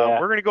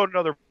we're gonna go to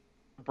another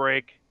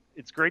break.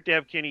 It's great to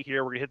have Kenny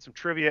here. We're gonna hit some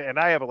trivia, and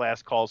I have a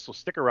last call, so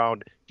stick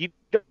around.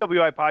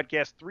 DWI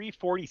Podcast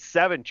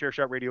 347,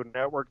 Chairshot Radio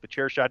Network,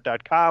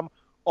 thechairshot.com.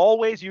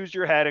 Always use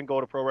your head and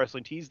go to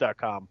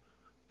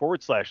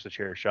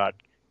prowrestlingtees.com/thechairshot.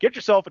 Get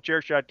yourself a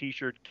Chairshot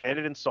t-shirt, get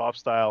it in soft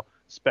style,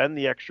 spend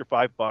the extra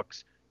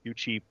 $5, you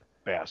cheap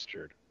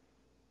bastard.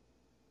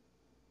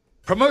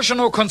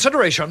 Promotional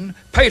consideration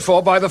paid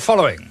for by the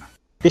following.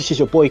 This is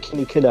your boy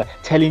Kenny Killer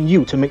telling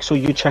you to make sure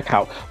you check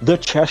out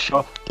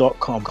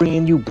thechairshot.com,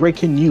 bringing you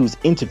breaking news,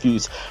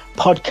 interviews,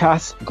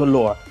 podcasts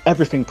galore,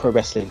 everything pro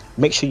wrestling.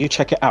 Make sure you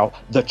check it out,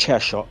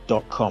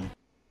 thechairshot.com.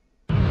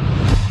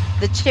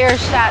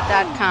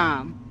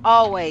 Thechairshot.com.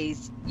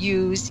 Always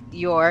use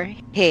your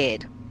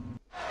head.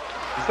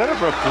 Is that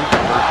ever a food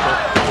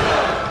commercial?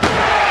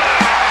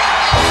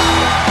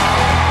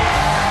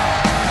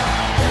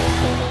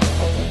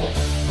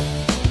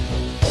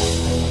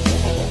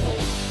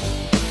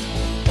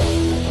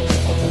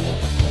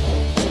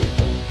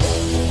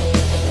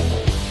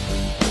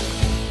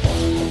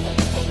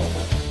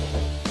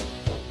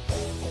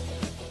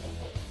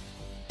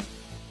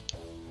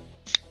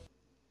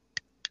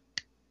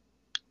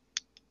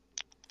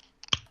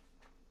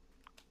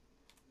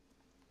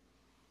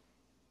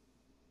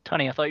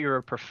 Tony, I thought you were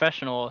a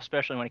professional,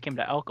 especially when it came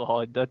to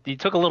alcohol. You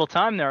took a little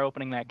time there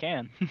opening that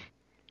can.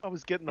 I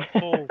was getting the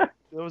full. It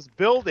was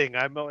building.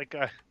 I'm like,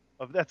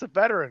 that's a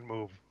veteran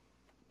move.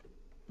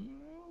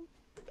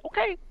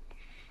 Okay.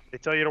 They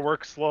tell you to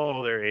work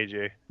slow there,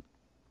 AJ.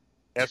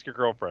 Ask your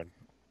girlfriend.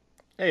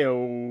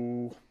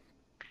 Heyo.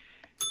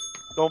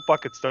 Don't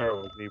fucking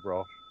start with me,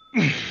 bro.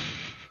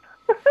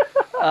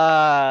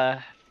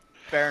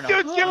 Fair enough.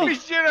 Dude, give me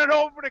shit on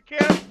open a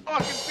can of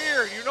fucking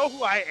beer. You know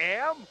who I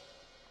am?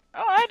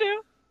 Oh, I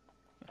do.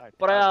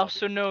 But I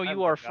also know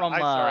you are from.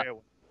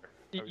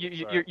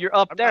 You're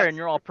up there, and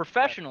you're all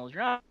professionals.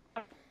 You're not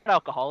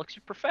alcoholics.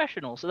 You're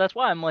professionals. So that's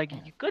why I'm like,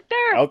 you good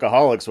there?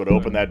 Alcoholics would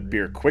open that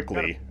beer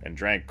quickly and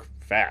drank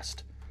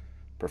fast.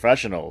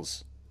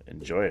 Professionals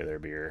enjoy their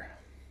beer.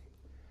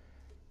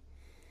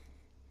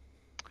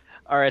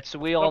 All right, so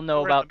we all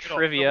know about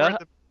trivia.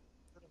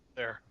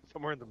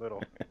 Somewhere in the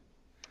middle.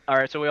 All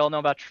right, so we all know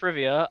about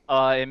trivia,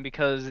 and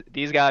because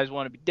these guys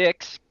want to be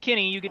dicks,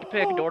 Kenny, you get to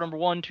pick door number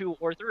 1, 2,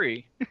 or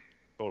 3.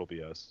 Total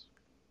BS.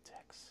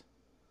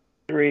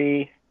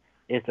 3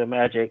 is the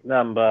magic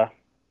number.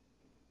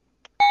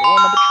 Door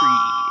number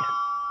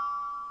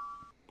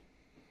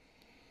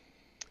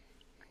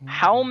 3.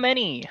 How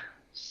many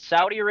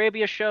Saudi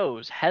Arabia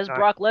shows has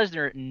Brock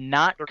Lesnar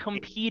not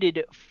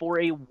competed for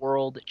a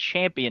world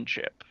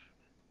championship?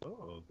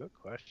 Oh, good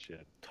question.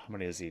 How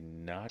many has he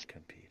not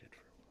competed for?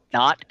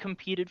 Not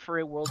competed for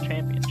a world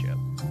championship.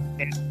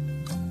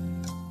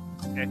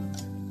 Okay.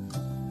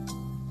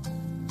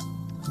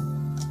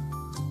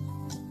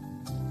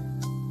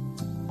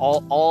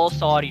 All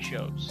Saudi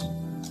shows.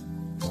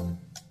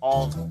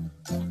 All of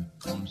them.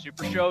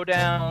 Super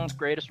Showdown,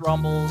 Greatest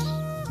Rumbles,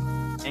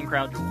 and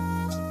Crown Jewel.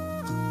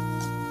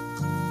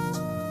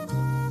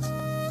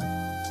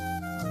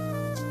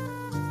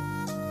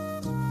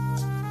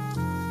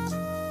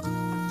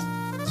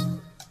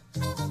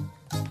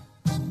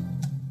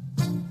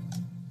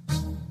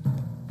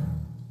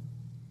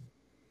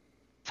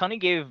 Tunney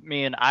gave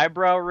me an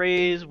eyebrow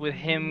raise with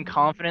him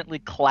confidently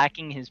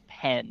clacking his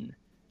pen.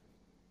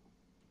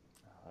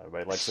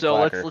 Everybody likes so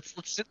the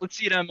clacker. let's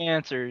see them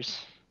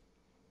answers.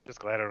 Just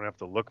glad I don't have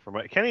to look for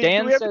my. Kenny,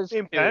 Dan do we have says the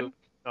same 2. pen?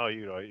 Oh,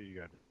 you got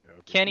it. Yeah.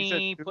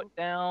 Kenny put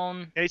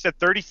down. And he said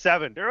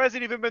 37. There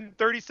hasn't even been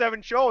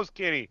 37 shows,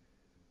 Kenny.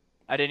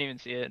 I didn't even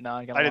see it. No,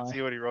 I didn't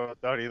see what he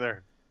wrote down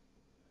either.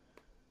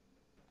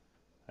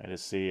 I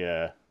just see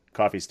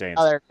coffee stains.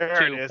 Oh,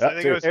 there it is. I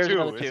think it was There's 2.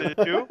 another Is two. it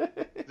 2?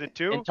 Is it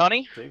 2? And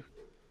Tony?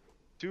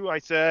 2. I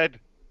said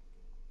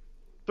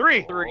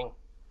 3. 3.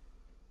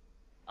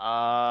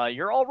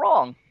 You're all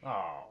wrong.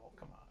 Oh,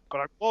 come on. But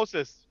I'm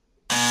closest.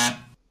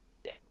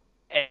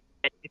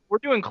 If we're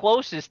doing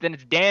closest, then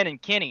it's Dan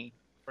and Kenny.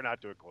 We're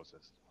not doing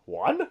closest.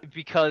 One?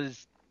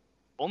 Because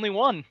only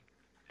one.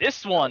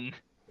 This one.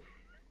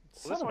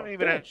 Well, this one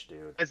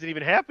hasn't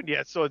even happened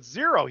yet, so it's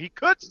 0. He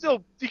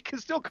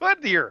still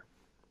could here.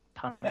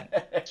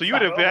 So you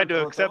would have had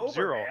to accept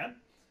 0.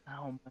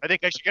 Oh, I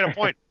think I should get a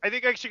point. I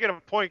think I should get a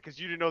point because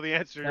you didn't know the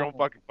answer to your own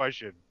fucking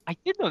question. I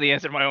did know the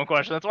answer to my own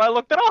question. That's why I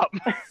looked it up.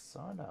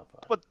 Son of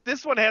a... But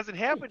this one hasn't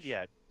happened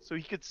yet, so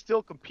he could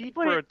still compete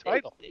for a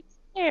title. It's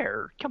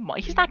there. Come on,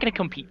 he's not going to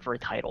compete for a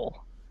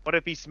title. What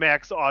if he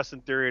smacks Austin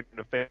Theory in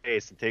the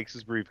face and takes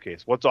his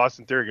briefcase? What's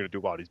Austin Theory going to do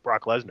about it? He's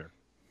Brock Lesnar.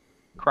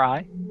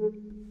 Cry?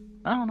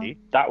 I don't know.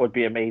 That would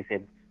be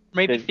amazing.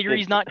 Maybe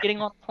Theory's not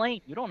getting on a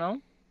plane. You don't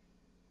know.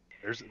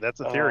 That's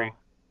a theory.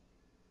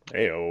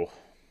 Heyo.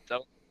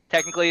 So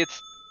technically,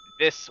 it's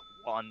this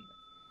one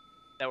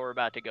that we're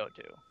about to go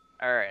to.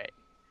 All right,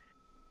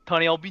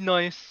 Tony, I'll be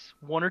nice.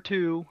 1 or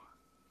 2.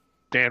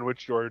 Dan,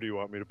 which drawer do you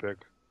want me to pick?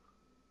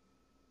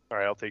 All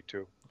right, I'll take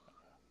 2.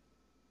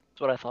 That's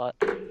what I thought.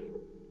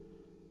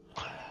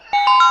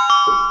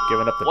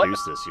 Giving up the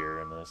deuce this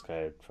year, and this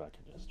guy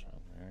fucking just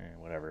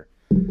whatever.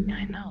 Yeah,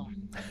 I know.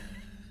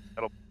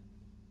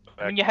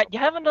 I mean, you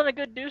haven't done a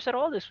good deuce at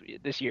all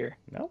this year.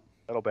 No.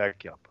 That'll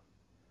back you up.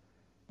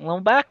 A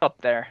little back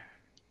up there.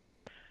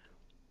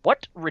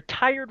 What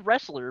retired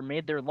wrestler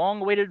made their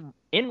long-awaited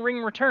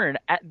in-ring return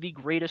at the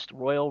Greatest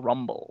Royal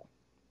Rumble?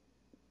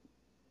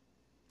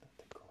 The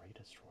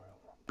Greatest Royal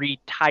Rumble.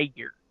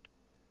 Retired.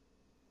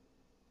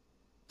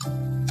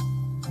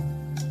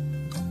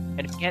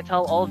 And if you can't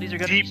tell, all of these are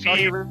going to be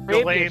Saudi DP Arabia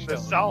delaying the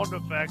shows. sound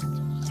effects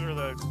or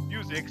the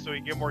music so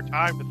you get more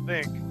time to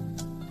think.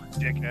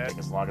 Dickhead. Take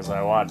as long as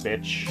I want,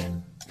 bitch.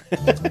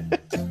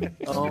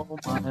 Oh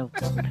my Lord.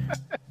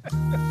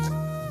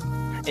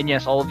 And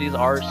yes, all of these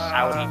are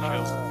Saudi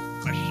show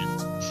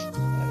questions.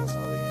 I don't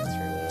know the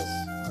answer to this.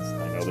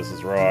 I know this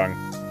is wrong.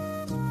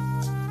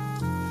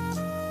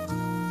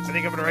 I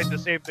think I'm gonna write the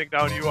same thing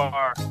down you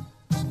are.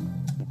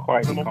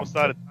 I'm almost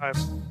out of time.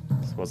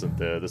 This wasn't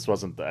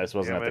at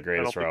the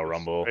Greatest Royal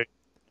Rumble. Right.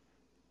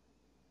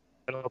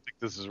 I don't think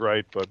this is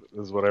right, but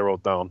this is what I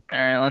wrote down. All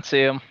right, let's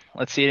see them.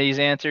 Let's see these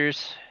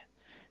answers.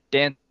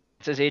 Dan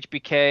says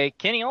HBK.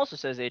 Kenny also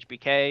says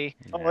HBK.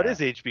 Oh, it is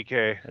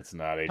HBK. It's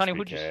not HBK. Tony,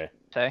 what'd you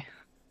say?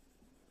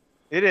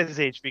 It is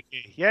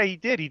HBK. Yeah, he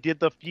did. He did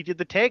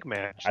the tag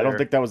match. I don't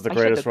think that was the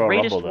Greatest Royal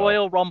Greatest Rumble.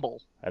 Royal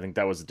Rumble. I think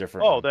that was a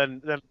different. Oh,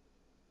 one.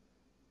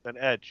 then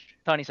Edge.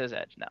 Tony says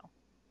Edge. No.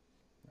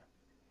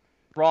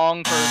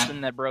 Wrong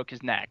person that broke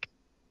his neck.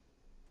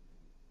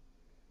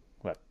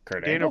 What?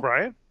 Kurt Daniel Angle?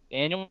 Bryan?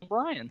 Daniel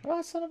Bryan.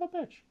 Oh, son of a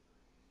bitch.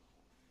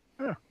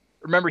 Yeah.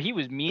 Remember, he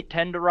was meat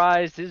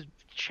tenderized. His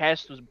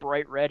chest was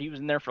bright red. He was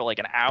in there for like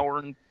an hour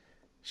and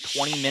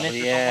 20 minutes.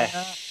 Yeah. Or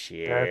something like that.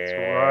 Shit.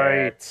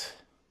 That's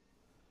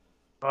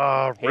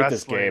right. Hate wrestling.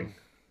 this game.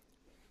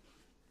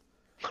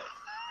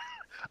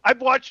 I've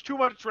watched too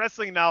much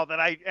wrestling now that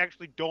I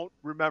actually don't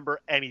remember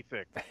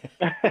anything.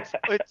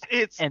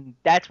 It's and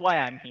that's why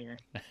I'm here.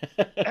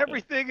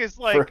 Everything is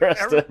like For us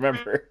to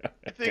remember.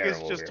 Everything is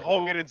Terrible just here.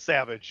 Hogan and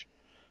Savage.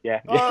 Yeah.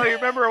 Oh, you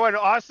remember when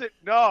Austin?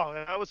 No,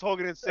 that was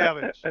Hogan and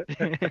Savage.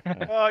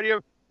 Oh, do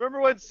you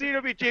remember when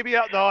Cena beat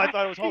JBL? No, I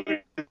thought it was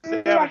Hogan and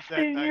Savage. That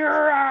in night.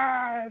 your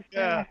eyes.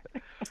 Yeah.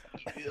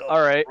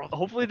 All right.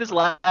 Hopefully, this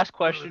last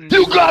question.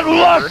 You got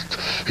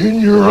lust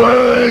in your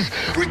eyes.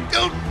 Freaked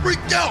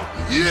out.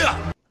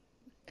 Yeah.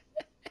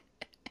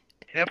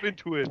 Step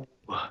into it.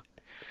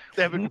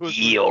 Step into it.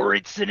 Yeah, all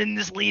right, so in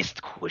this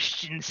last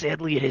question,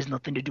 sadly, it has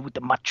nothing to do with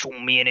the Macho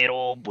Man at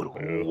all, but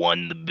who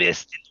won the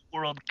Best in the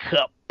World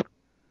Cup?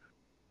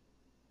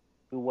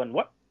 Who won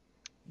what?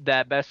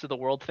 That Best of the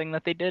World thing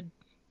that they did?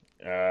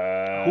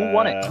 Who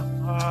won it?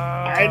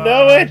 I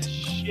know it!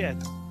 Shit.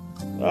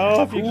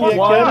 Oh, if you Who can't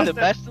won get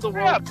the it. Best of the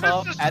World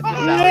Cup at the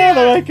Saudi? Yeah,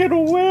 then I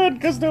can win,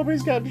 because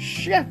nobody's got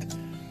shit.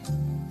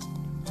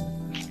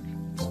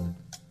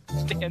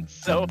 Stan's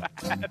so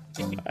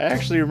happy. I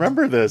actually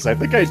remember this. I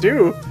think I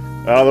do.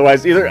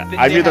 Otherwise, I'm They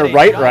either had a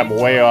right or I'm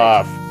giant way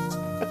off.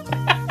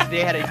 They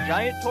had a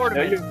giant No,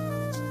 tournament.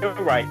 you're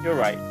right. You're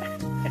right.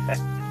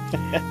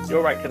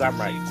 You're right, because I'm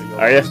right. So you're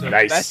Are you? The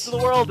Nice. Best of the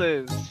World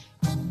is.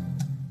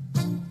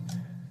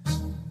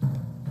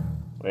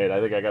 Wait,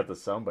 I think I got the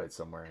soundbite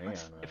somewhere. Hang on.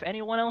 If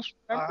anyone else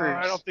remembers.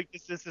 I don't think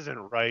this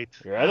isn't right.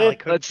 You ready?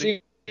 Let's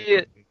see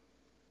it.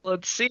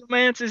 Let's see,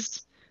 man.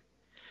 Says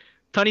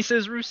Tony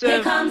says Rusev.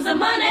 Here comes the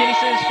money. Kenny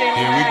says Shane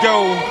Here we O'Mac.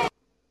 go.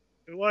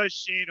 It was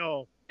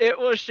Shano. It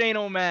was Shane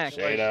O'Mac.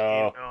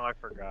 Shano. Oh, I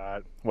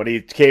forgot. When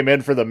he came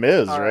in for the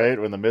Miz, All right? right.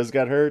 When the Miz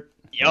got hurt.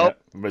 Yup.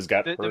 Miz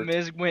got The hurt.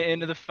 Miz went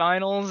into the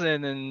finals,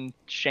 and then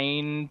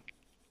Shane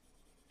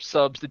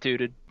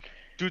substituted.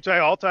 Two-tie,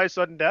 all-tie,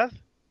 sudden death?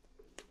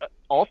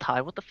 All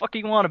tie? What the fuck do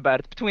you want about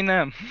it? It's between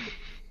them.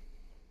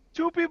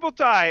 Two people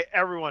tie,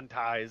 everyone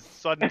ties.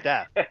 Sudden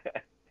death.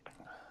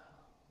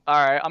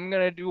 Alright, I'm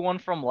gonna do one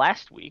from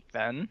last week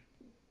then.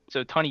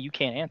 So, Tony, you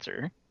can't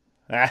answer.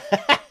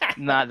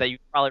 Not that you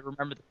probably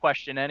remember the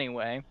question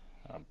anyway.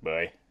 Oh,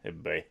 boy. Hey,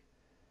 boy.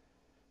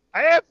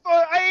 I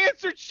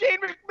answered Shane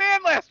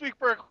McMahon last week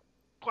for a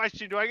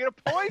question. Do I get a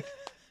point?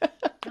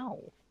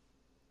 No.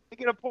 I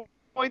get a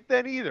point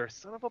then either.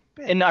 Son of a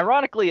bitch. And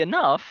ironically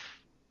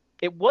enough,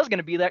 it was going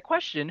to be that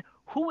question.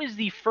 Who is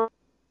the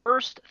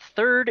first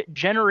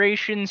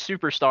third-generation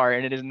superstar?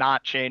 And it is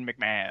not Shane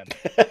McMahon.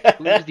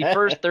 Who is the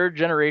first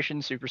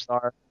third-generation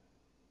superstar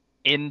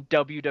in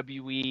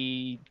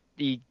WWE,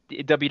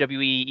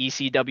 ECW,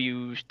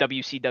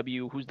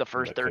 WCW? Who's the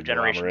first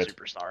third-generation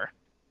superstar?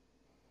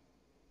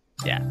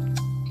 Yeah.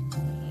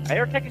 They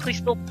are technically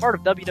still part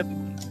of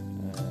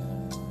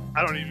WWE.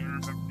 I don't even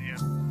remember the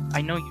answer.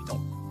 I know you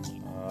don't.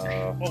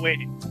 Oh, wait.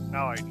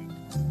 Now I do.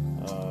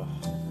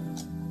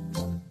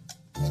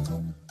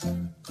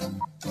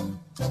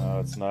 No,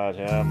 it's not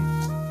him.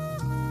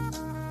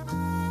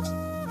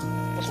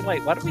 Also,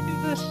 wait, why do we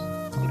do this?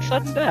 Like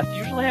sudden death.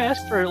 Usually I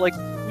ask for, like,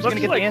 who's going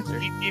to get the answer.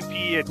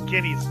 DDP and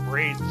Kenny's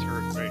brains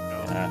hurt right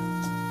now.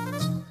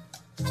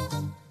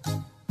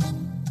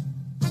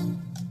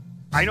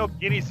 I know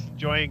Kenny's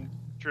enjoying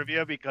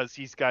trivia because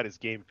he's got his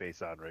game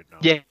face on right now.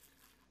 Yeah.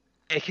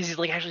 Because he's,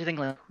 like, actually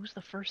thinking, like, who's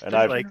the first? And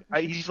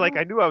he's like,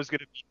 I knew I was going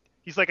to be...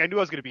 He's like, I knew I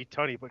was going to be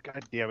Tony, but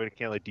god damn it, I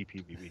can't let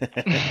DP beat me.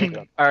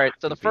 All right,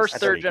 so the first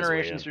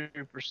third-generation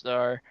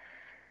superstar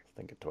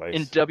think it twice.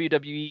 in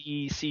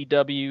WWE,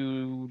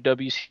 ECW,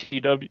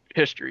 WCW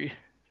history.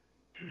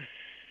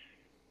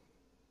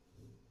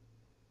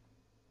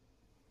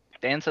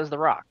 Dan says The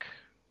Rock.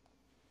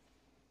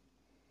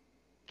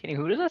 Kenny,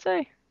 who does that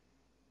say?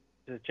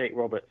 Jake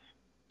Roberts.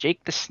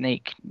 Jake the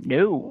Snake.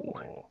 No.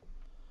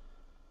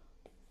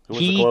 Who was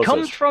the He closest?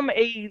 comes from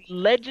a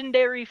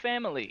legendary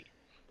family.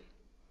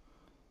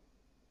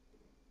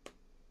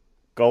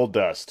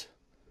 Goldust.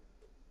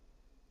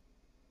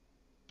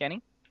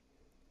 Kenny?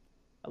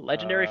 A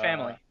legendary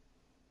family.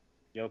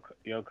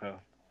 Yoko.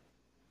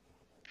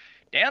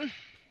 Dan?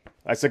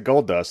 I said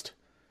Goldust.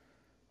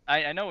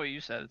 I know what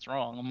you said. It's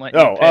wrong. I'm letting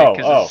you pick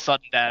because it's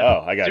sudden death.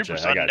 Oh, I got you. Super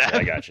sudden death.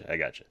 I got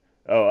you.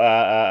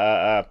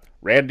 Oh,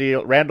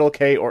 Randall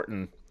K.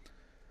 Orton.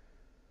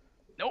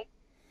 Nope.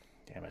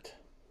 Damn it.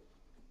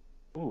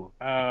 Ooh.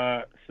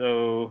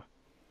 So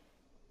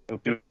it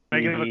would be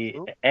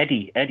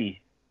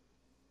Eddie.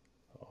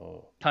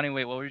 Oh. Tony,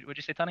 wait, what'd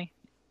you say, Tony?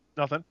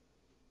 Nothing.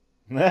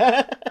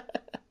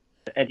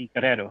 Eddie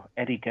Guerrero.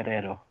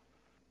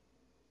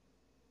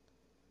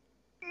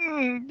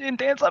 And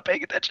Dan's not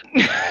paying attention.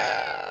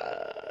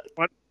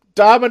 What?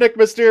 Dominic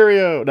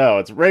Mysterio. No,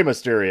 it's Rey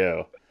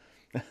Mysterio.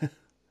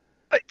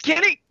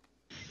 Kenny.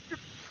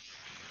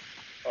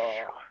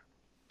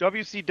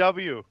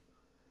 WCW.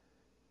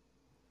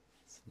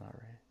 It's not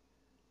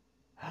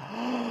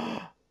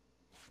right.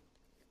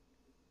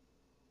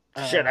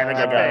 Shit, I think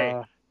I got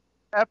it.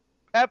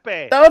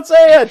 Pepe. Don't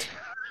say it.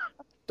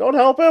 Don't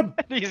help him.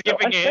 He's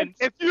giving in.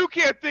 If you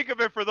can't think of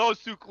it for those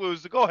two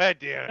clues, go ahead,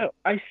 Dan. No,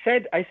 I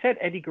said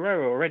Eddie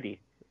Guerrero already.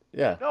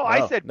 Yeah. No,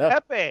 I said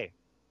Pepe.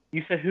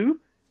 You said who?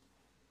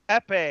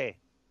 Pepe.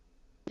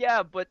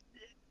 Yeah, but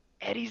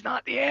Eddie's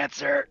not the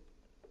answer.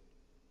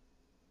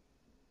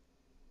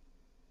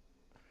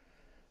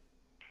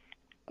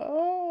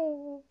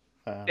 Oh.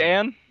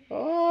 Dan?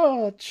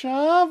 Oh,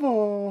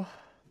 Chavo.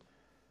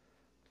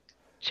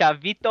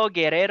 Chavito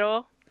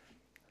Guerrero.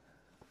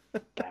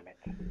 Damn it.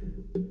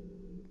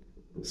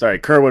 Sorry,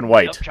 Kerwin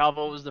White. Nope,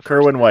 Chavo was the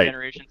Kerwin first White.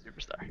 generation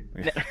superstar.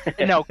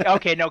 No,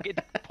 okay, no.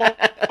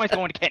 Point's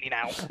going to Kenny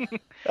now.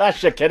 Ah,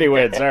 shit, Kenny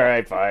wins. All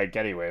right, fine.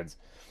 Kenny wins.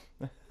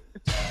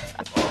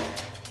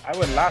 I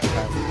won last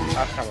time.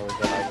 Last time I was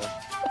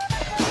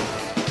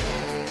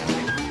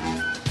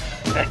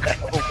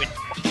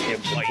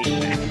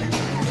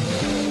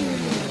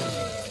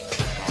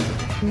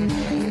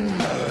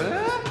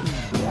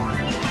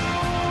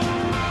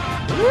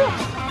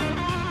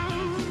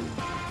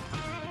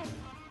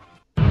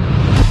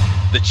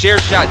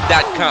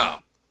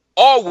TheChairShot.com.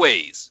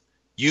 Always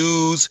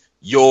use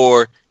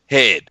your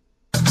head.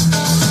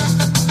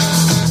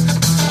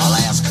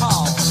 Last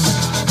call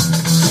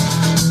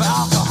for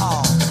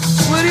alcohol.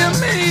 What do you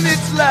mean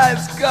it's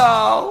last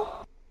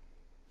call?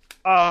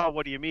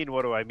 What do you mean?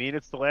 What do I mean?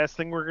 It's the last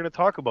thing we're going to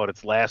talk about.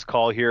 It's last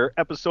call here.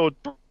 Episode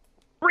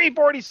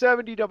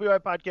 347, DWI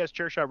Podcast,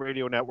 Chairshot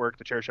Radio Network,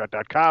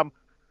 TheChairShot.com,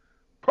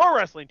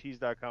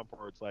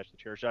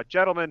 ProWrestlingTees.com/TheChairShot.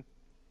 Gentlemen,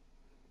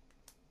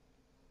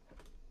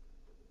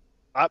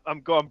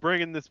 I'm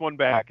bringing this one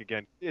back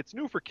again. It's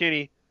new for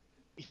Kenny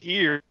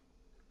here,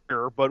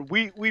 but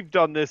we've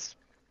done this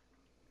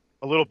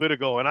a little bit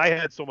ago, and I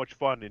had so much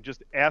fun in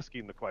just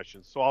asking the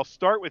questions. So I'll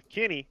start with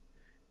Kenny,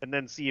 and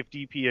then see if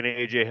DP and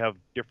AJ have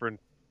different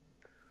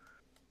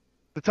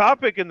The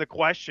topic and the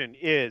question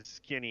is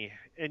Skinny,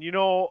 and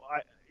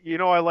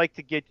I like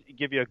to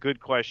give you a good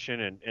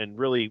question and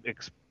really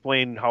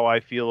explain how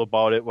I feel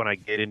about it when I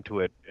get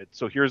into it.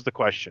 So here's the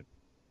question: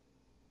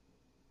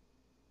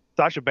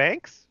 Sasha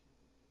Banks?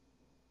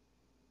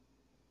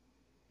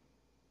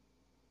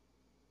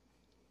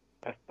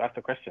 That's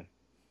the question.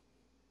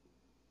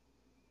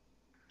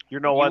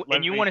 You know what?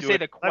 And you want to say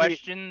the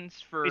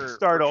questions for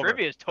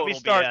trivia is total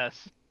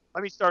BS.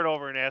 Let me start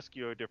over and ask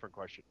you a different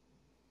question.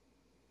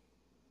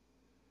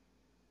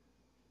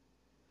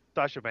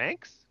 Sasha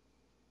Banks?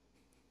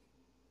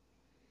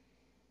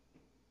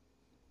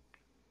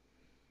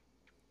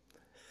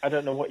 I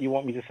don't know what you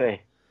want me to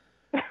say.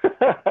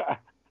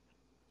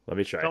 Let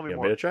me try. Tell me You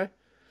more. want me to try?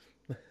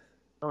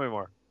 Tell me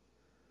more.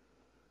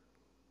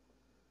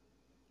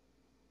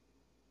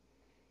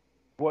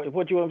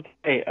 What do you want me to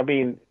say? I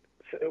mean,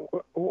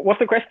 what's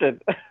the question?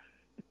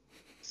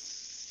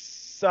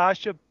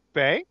 Sasha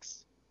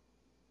Banks?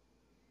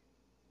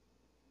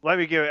 I'll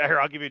give you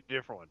a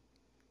different one.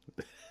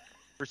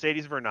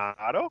 Mercedes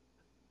Vernado?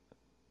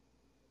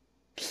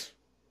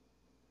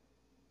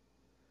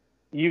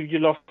 You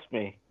lost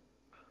me.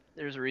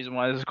 There's a reason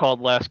why this is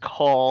called Last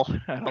Call.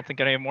 I don't think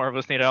any more of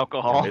us need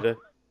alcohol. Want me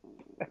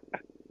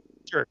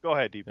Sure, go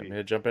ahead, DP. want me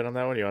to jump in on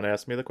that one? You want to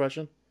ask me the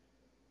question?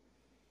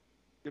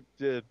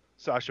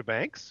 Sasha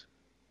Banks?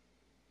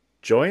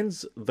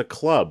 Joins the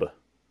club.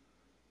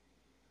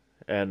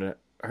 And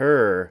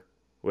her,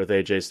 with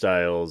AJ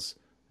Styles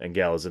and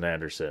Gallows and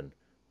Anderson,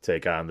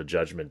 take on the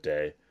Judgment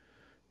Day.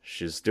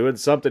 She's doing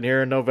something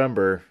here in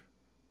November.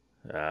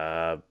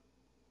 I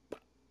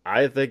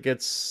think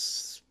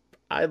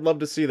I'd love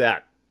to see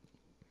that.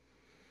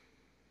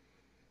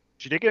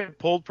 She did get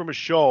pulled from a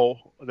show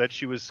that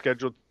she was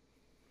scheduled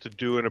to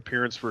do an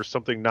appearance for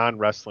something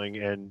non-wrestling,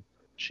 and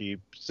she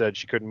said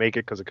she couldn't make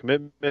it because of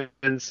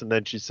commitments, and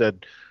then she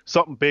said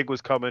something big was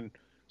coming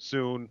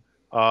soon.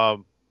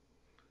 We'll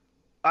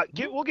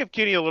give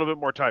Kenny a little bit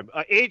more time.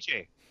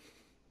 AJ,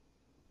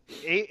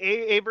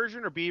 A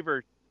version or B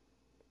version?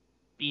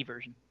 B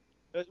version.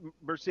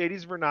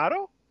 Mercedes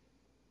Vernado?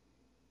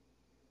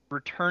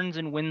 Returns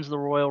and wins the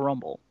Royal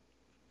Rumble.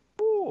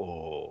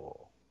 Ooh.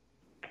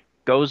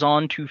 Goes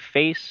on to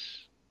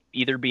face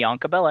either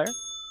Bianca Belair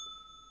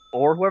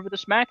or whoever the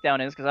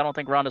SmackDown is, because I don't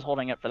think Ronda's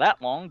holding it for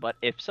that long, but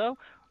if so,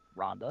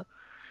 Ronda.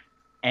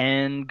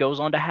 And goes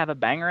on to have a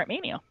banger at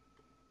Mania.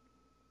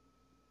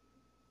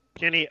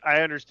 Kenny,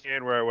 I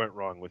understand where I went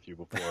wrong with you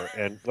before,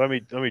 and let me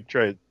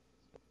try.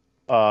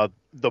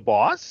 The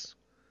Boss?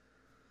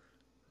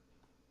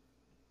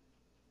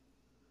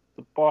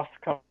 The Boss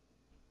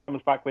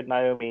comes back with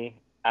Naomi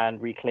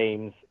and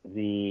reclaims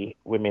the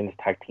women's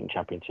tag team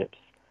championships.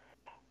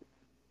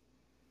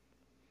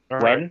 All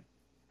when? right.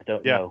 I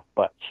don't know,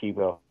 but she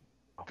will.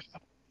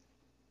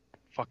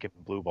 Fucking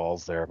blue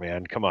balls there,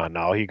 man. Come on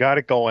now. You got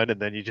it going,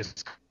 and then you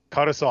just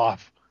cut us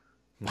off.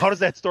 How does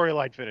that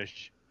storyline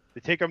finish?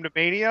 They take him to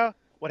Mania?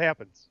 What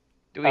happens?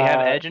 Do we have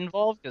Edge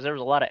involved? Because there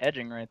was a lot of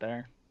edging right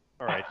there.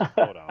 All right,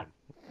 slow down.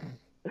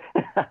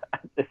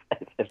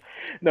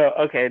 No,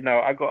 okay, no.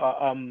 I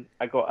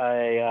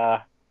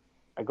got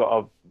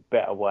a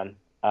better one.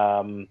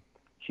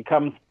 She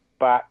comes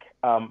back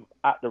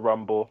at the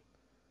Rumble.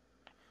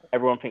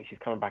 Everyone thinks she's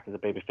coming back as a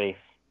babyface.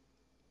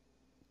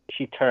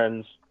 She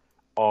turns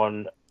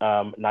on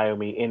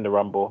Naomi in the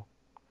Rumble,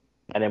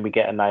 and then we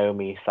get a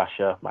Naomi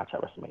Sasha match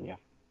at WrestleMania.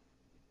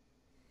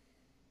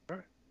 All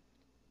right,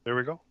 there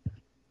we go.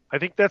 I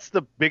think that's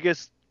the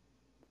biggest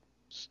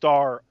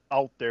star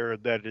out there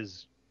that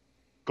is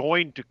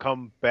going to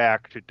come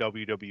back to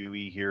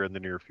WWE here in the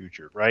near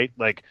future, right?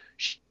 Like,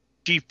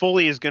 she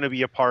fully is going to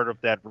be a part of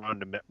that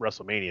run to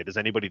WrestleMania. Does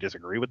anybody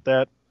disagree with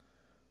that?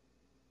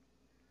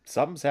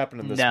 Something's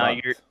happening this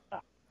month,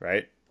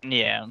 right?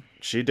 Yeah.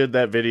 She did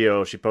that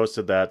video. She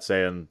posted that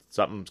saying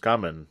something's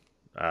coming.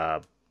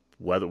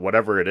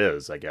 Whatever it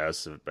is, I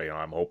guess.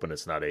 I'm hoping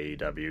it's not AEW.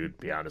 To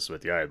be honest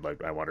with you, I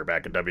want her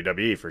back in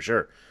WWE for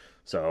sure.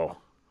 So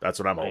that's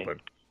what I'm hoping.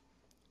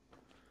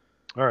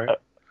 All right.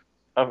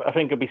 I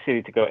think it'd be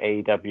silly to go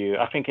AEW.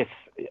 I think it's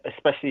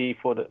especially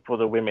for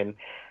the women,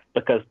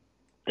 because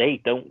they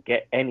don't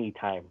get any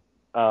time,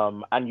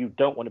 and you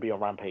don't want to be on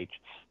Rampage.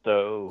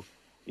 So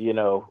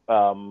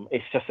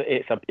it's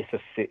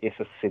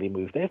a silly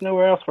move. There's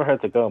nowhere else for her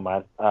to go,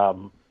 man.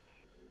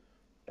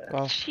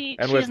 She's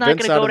with not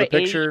Vince going to out go of the to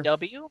picture-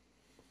 AEW.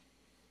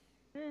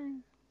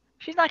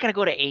 She's not going to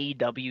go to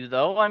AEW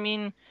though. I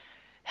mean,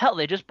 hell,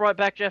 they just brought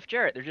back Jeff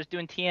Jarrett. They're just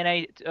doing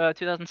TNA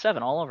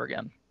 2007 all over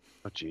again.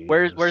 Oh, geez.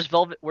 Where's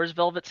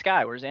Velvet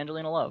Sky? Where's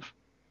Angelina Love?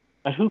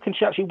 And who can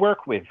she actually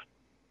work with?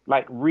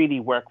 Like, really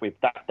work with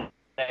that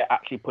they're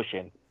actually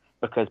pushing?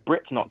 Because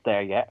Britt's not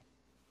there yet.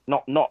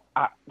 Not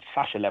at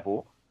Sasha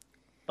level.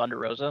 Thunder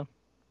Rosa.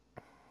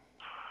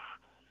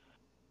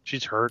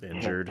 She's hurt,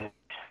 injured,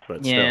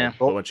 but Yeah.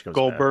 still, but when she comes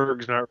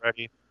Goldberg's not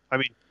ready.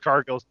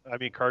 Cargill's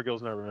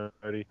not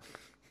ready.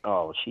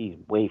 Oh, she's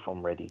way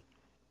from ready.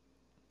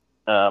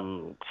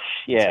 Say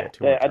Yeah, it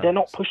 2 more they're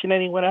not times. pushing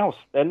anyone else.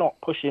 They're not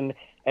pushing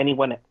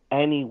anyone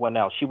anyone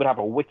else. She would have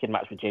a wicked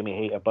match with Jamie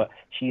Hayter, but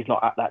she's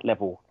not at that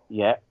level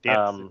yet.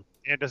 Dan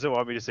doesn't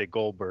want me to say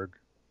Goldberg.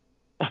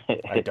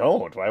 I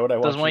don't. Why would I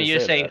want you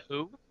to say that?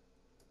 Who?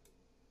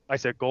 I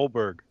said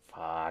Goldberg.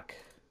 Fuck.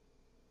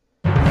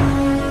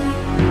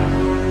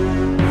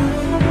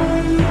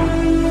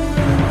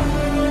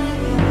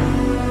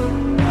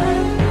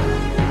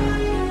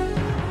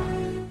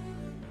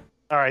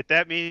 All right,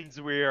 that means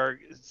we are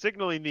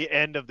signaling the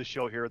end of the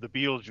show here. The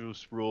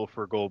Beetlejuice rule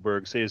for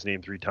Goldberg. Say his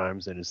name 3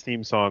 times, and his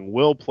theme song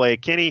will play.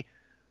 Kenny,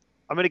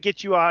 I'm going to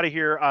get you out of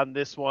here on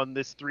this one,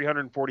 this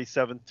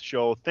 347th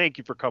show. Thank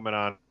you for coming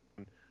on.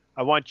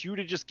 I want you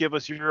to just give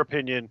us your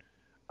opinion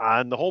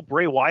on the whole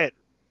Bray Wyatt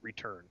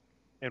return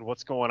and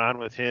what's going on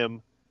with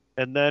him,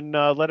 and then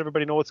let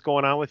everybody know what's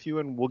going on with you,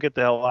 and we'll get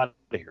the hell out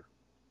of here.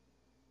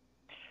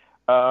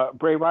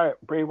 Bray Wyatt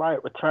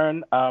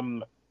return.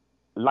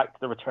 Liked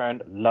the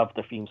return, loved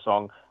the theme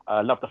song,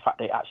 loved the fact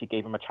they actually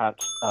gave him a chance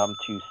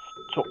to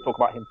talk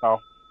about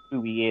himself,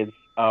 who he is.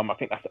 I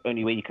think that's the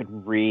only way you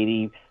could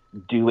really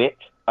do it.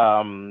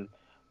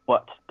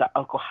 But that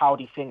Uncle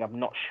Howdy thing, I'm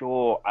not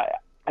sure.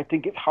 I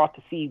think it's hard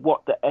to see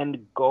what the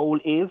end goal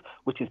is,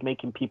 which is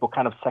making people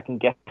kind of second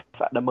guess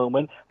at the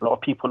moment. A lot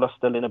of people are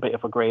still in a bit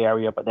of a gray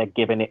area, but they're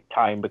giving it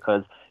time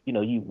because, you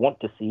know, you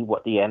want to see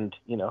what the end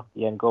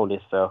goal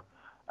is. So,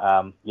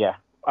 yeah,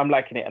 I'm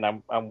liking it, and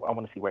I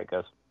want to see where it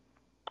goes.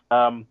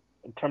 In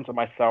terms of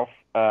myself,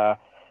 watching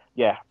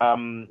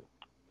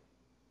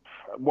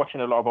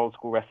a lot of old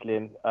school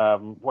wrestling,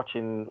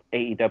 watching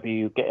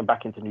AEW, getting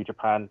back into New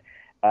Japan,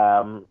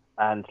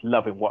 and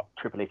loving what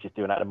Triple H is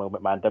doing at the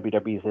moment, man.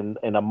 WWE is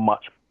in a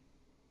much,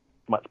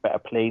 much better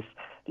place.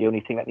 The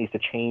only thing that needs to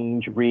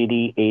change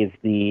really is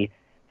the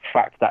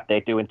fact that they're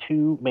doing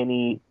too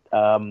many,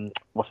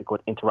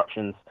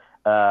 interruptions,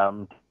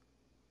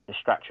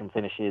 distraction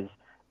finishes,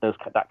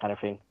 that kind of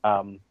thing.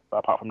 But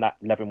apart from that,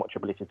 loving what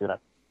Triple H is doing at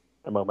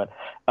the moment.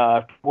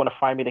 If you want to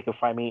find me, they can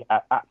find me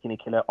at Kenny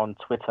Killer on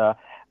Twitter.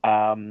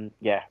 I'm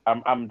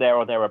there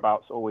or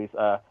thereabouts, always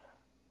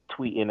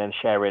tweeting and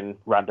sharing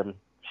random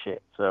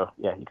shit. So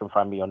yeah, you can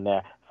find me on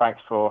there.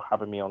 Thanks for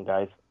having me on,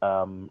 guys.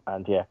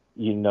 And yeah,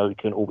 you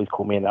can always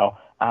call me and I'll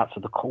answer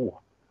the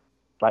call,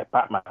 like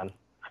Batman.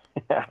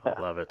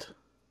 I love it.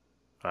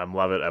 I'm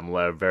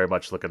very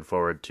much looking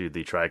forward to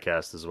the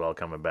TriCast as well,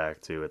 coming back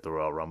to at the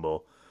Royal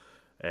Rumble.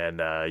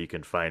 And you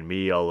can find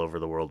me all over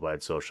the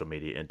worldwide social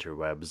media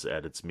interwebs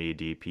at It's Me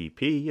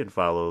DPP, and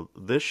follow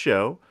this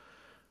show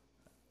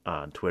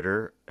on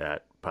Twitter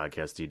at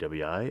Podcast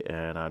DWI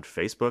and on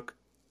Facebook,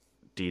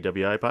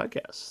 DWI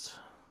Podcasts.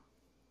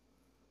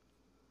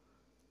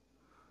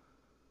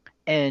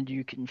 And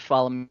you can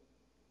follow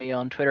me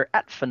on Twitter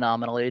at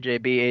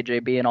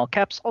PhenomenalAJB in all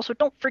caps. Also,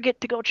 don't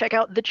forget to go check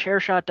out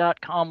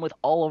thechairshot.com with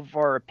all of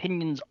our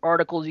opinions,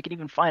 articles. You can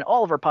even find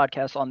all of our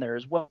podcasts on there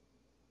as well.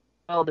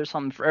 There's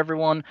something for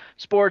everyone.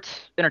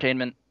 Sports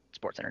entertainment.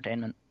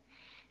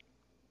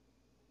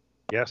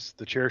 Yes,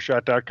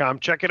 thechairshot.com.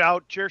 Check it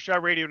out.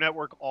 Chairshot Radio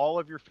Network, all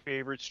of your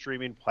favorite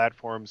streaming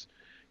platforms.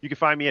 You can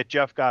find me at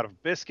Jeff God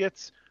of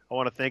Biscuits. I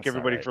want to thank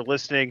everybody for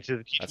listening to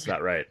the That's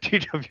not right.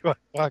 DWI.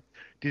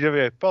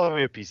 Follow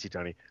me at PC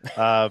Tony.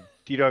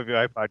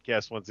 DWI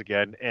podcast once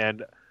again.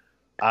 And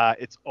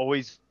it's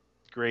always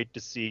great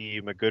to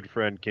see my good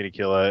friend Kenny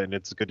Killa, and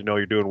it's good to know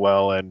you're doing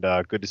well, and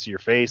good to see your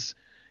face.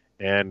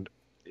 And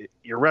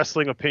your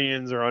wrestling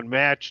opinions are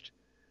unmatched.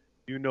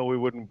 You know we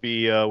wouldn't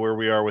be where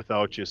we are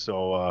without you.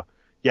 So,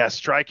 yes,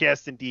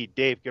 TriCast indeed.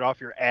 Dave, get off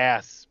your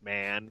ass,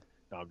 man.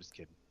 No, I'm just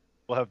kidding.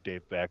 We'll have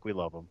Dave back. We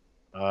love him.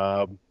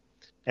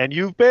 And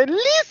you've been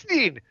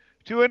listening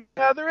to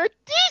another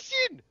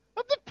edition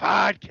of the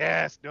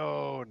podcast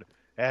known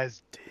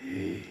as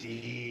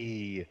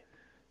DW.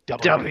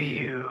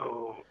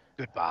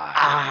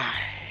 Goodbye.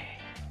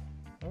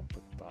 Oh,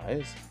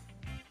 goodbyes.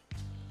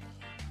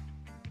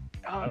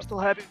 Oh, I'm still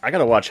happy. I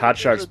gotta watch Hot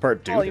Sharks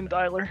Part 2. Volume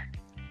dialer.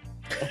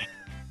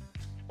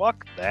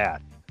 Fuck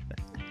that.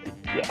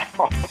 Yeah.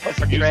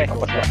 Music.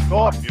 Go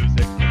off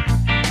music.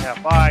 Yeah,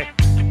 bye.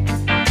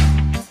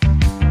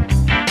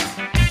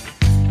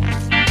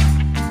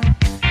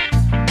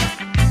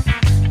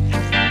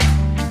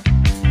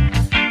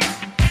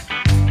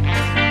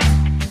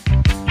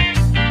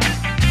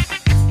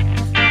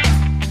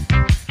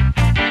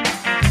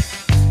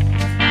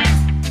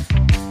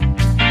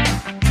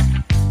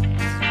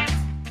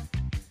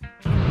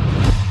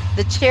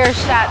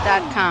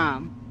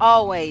 TheChairShot.com.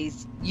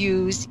 Always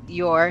use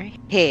your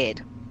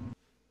head.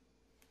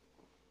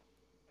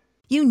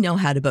 You know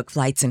how to book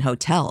flights and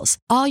hotels.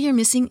 All you're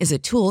missing is a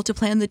tool to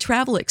plan the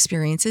travel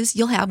experiences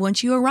you'll have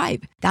once you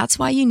arrive. That's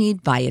why you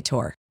need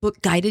Viator. Book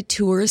guided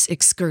tours,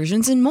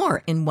 excursions, and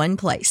more in one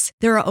place.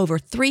 There are over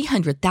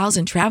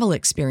 300,000 travel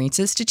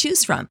experiences to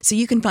choose from, so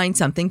you can find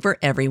something for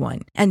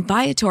everyone. And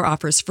Viator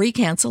offers free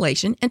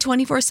cancellation and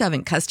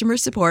 24/7 customer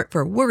support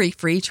for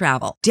worry-free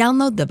travel.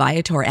 Download the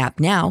Viator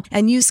app now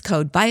and use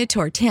code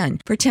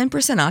Viator10 for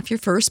 10% off your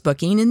first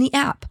booking in the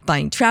app.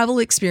 Find travel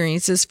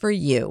experiences for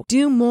you.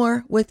 Do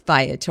more with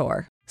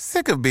Viator.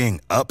 Sick of being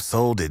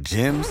upsold at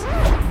gyms?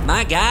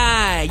 My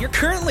guy, you're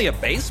currently a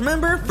base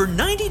member? For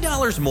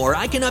 $90 more,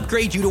 I can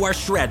upgrade you to our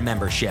Shred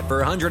membership.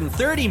 For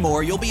 $130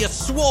 more, you'll be a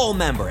Swole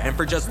member. And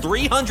for just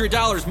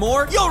 $300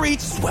 more, you'll reach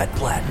Sweat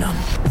Platinum.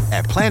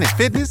 At Planet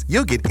Fitness,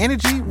 you'll get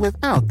energy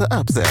without the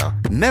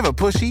upsell. Never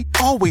pushy,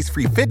 always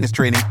free fitness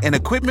training and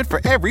equipment for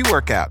every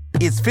workout.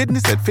 It's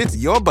fitness that fits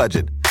your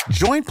budget.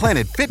 Join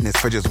Planet Fitness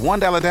for just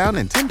 $1 down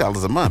and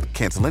 $10 a month.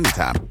 Cancel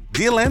anytime.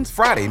 Deal ends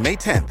Friday, May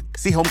 10th.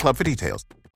 See Home Club for details.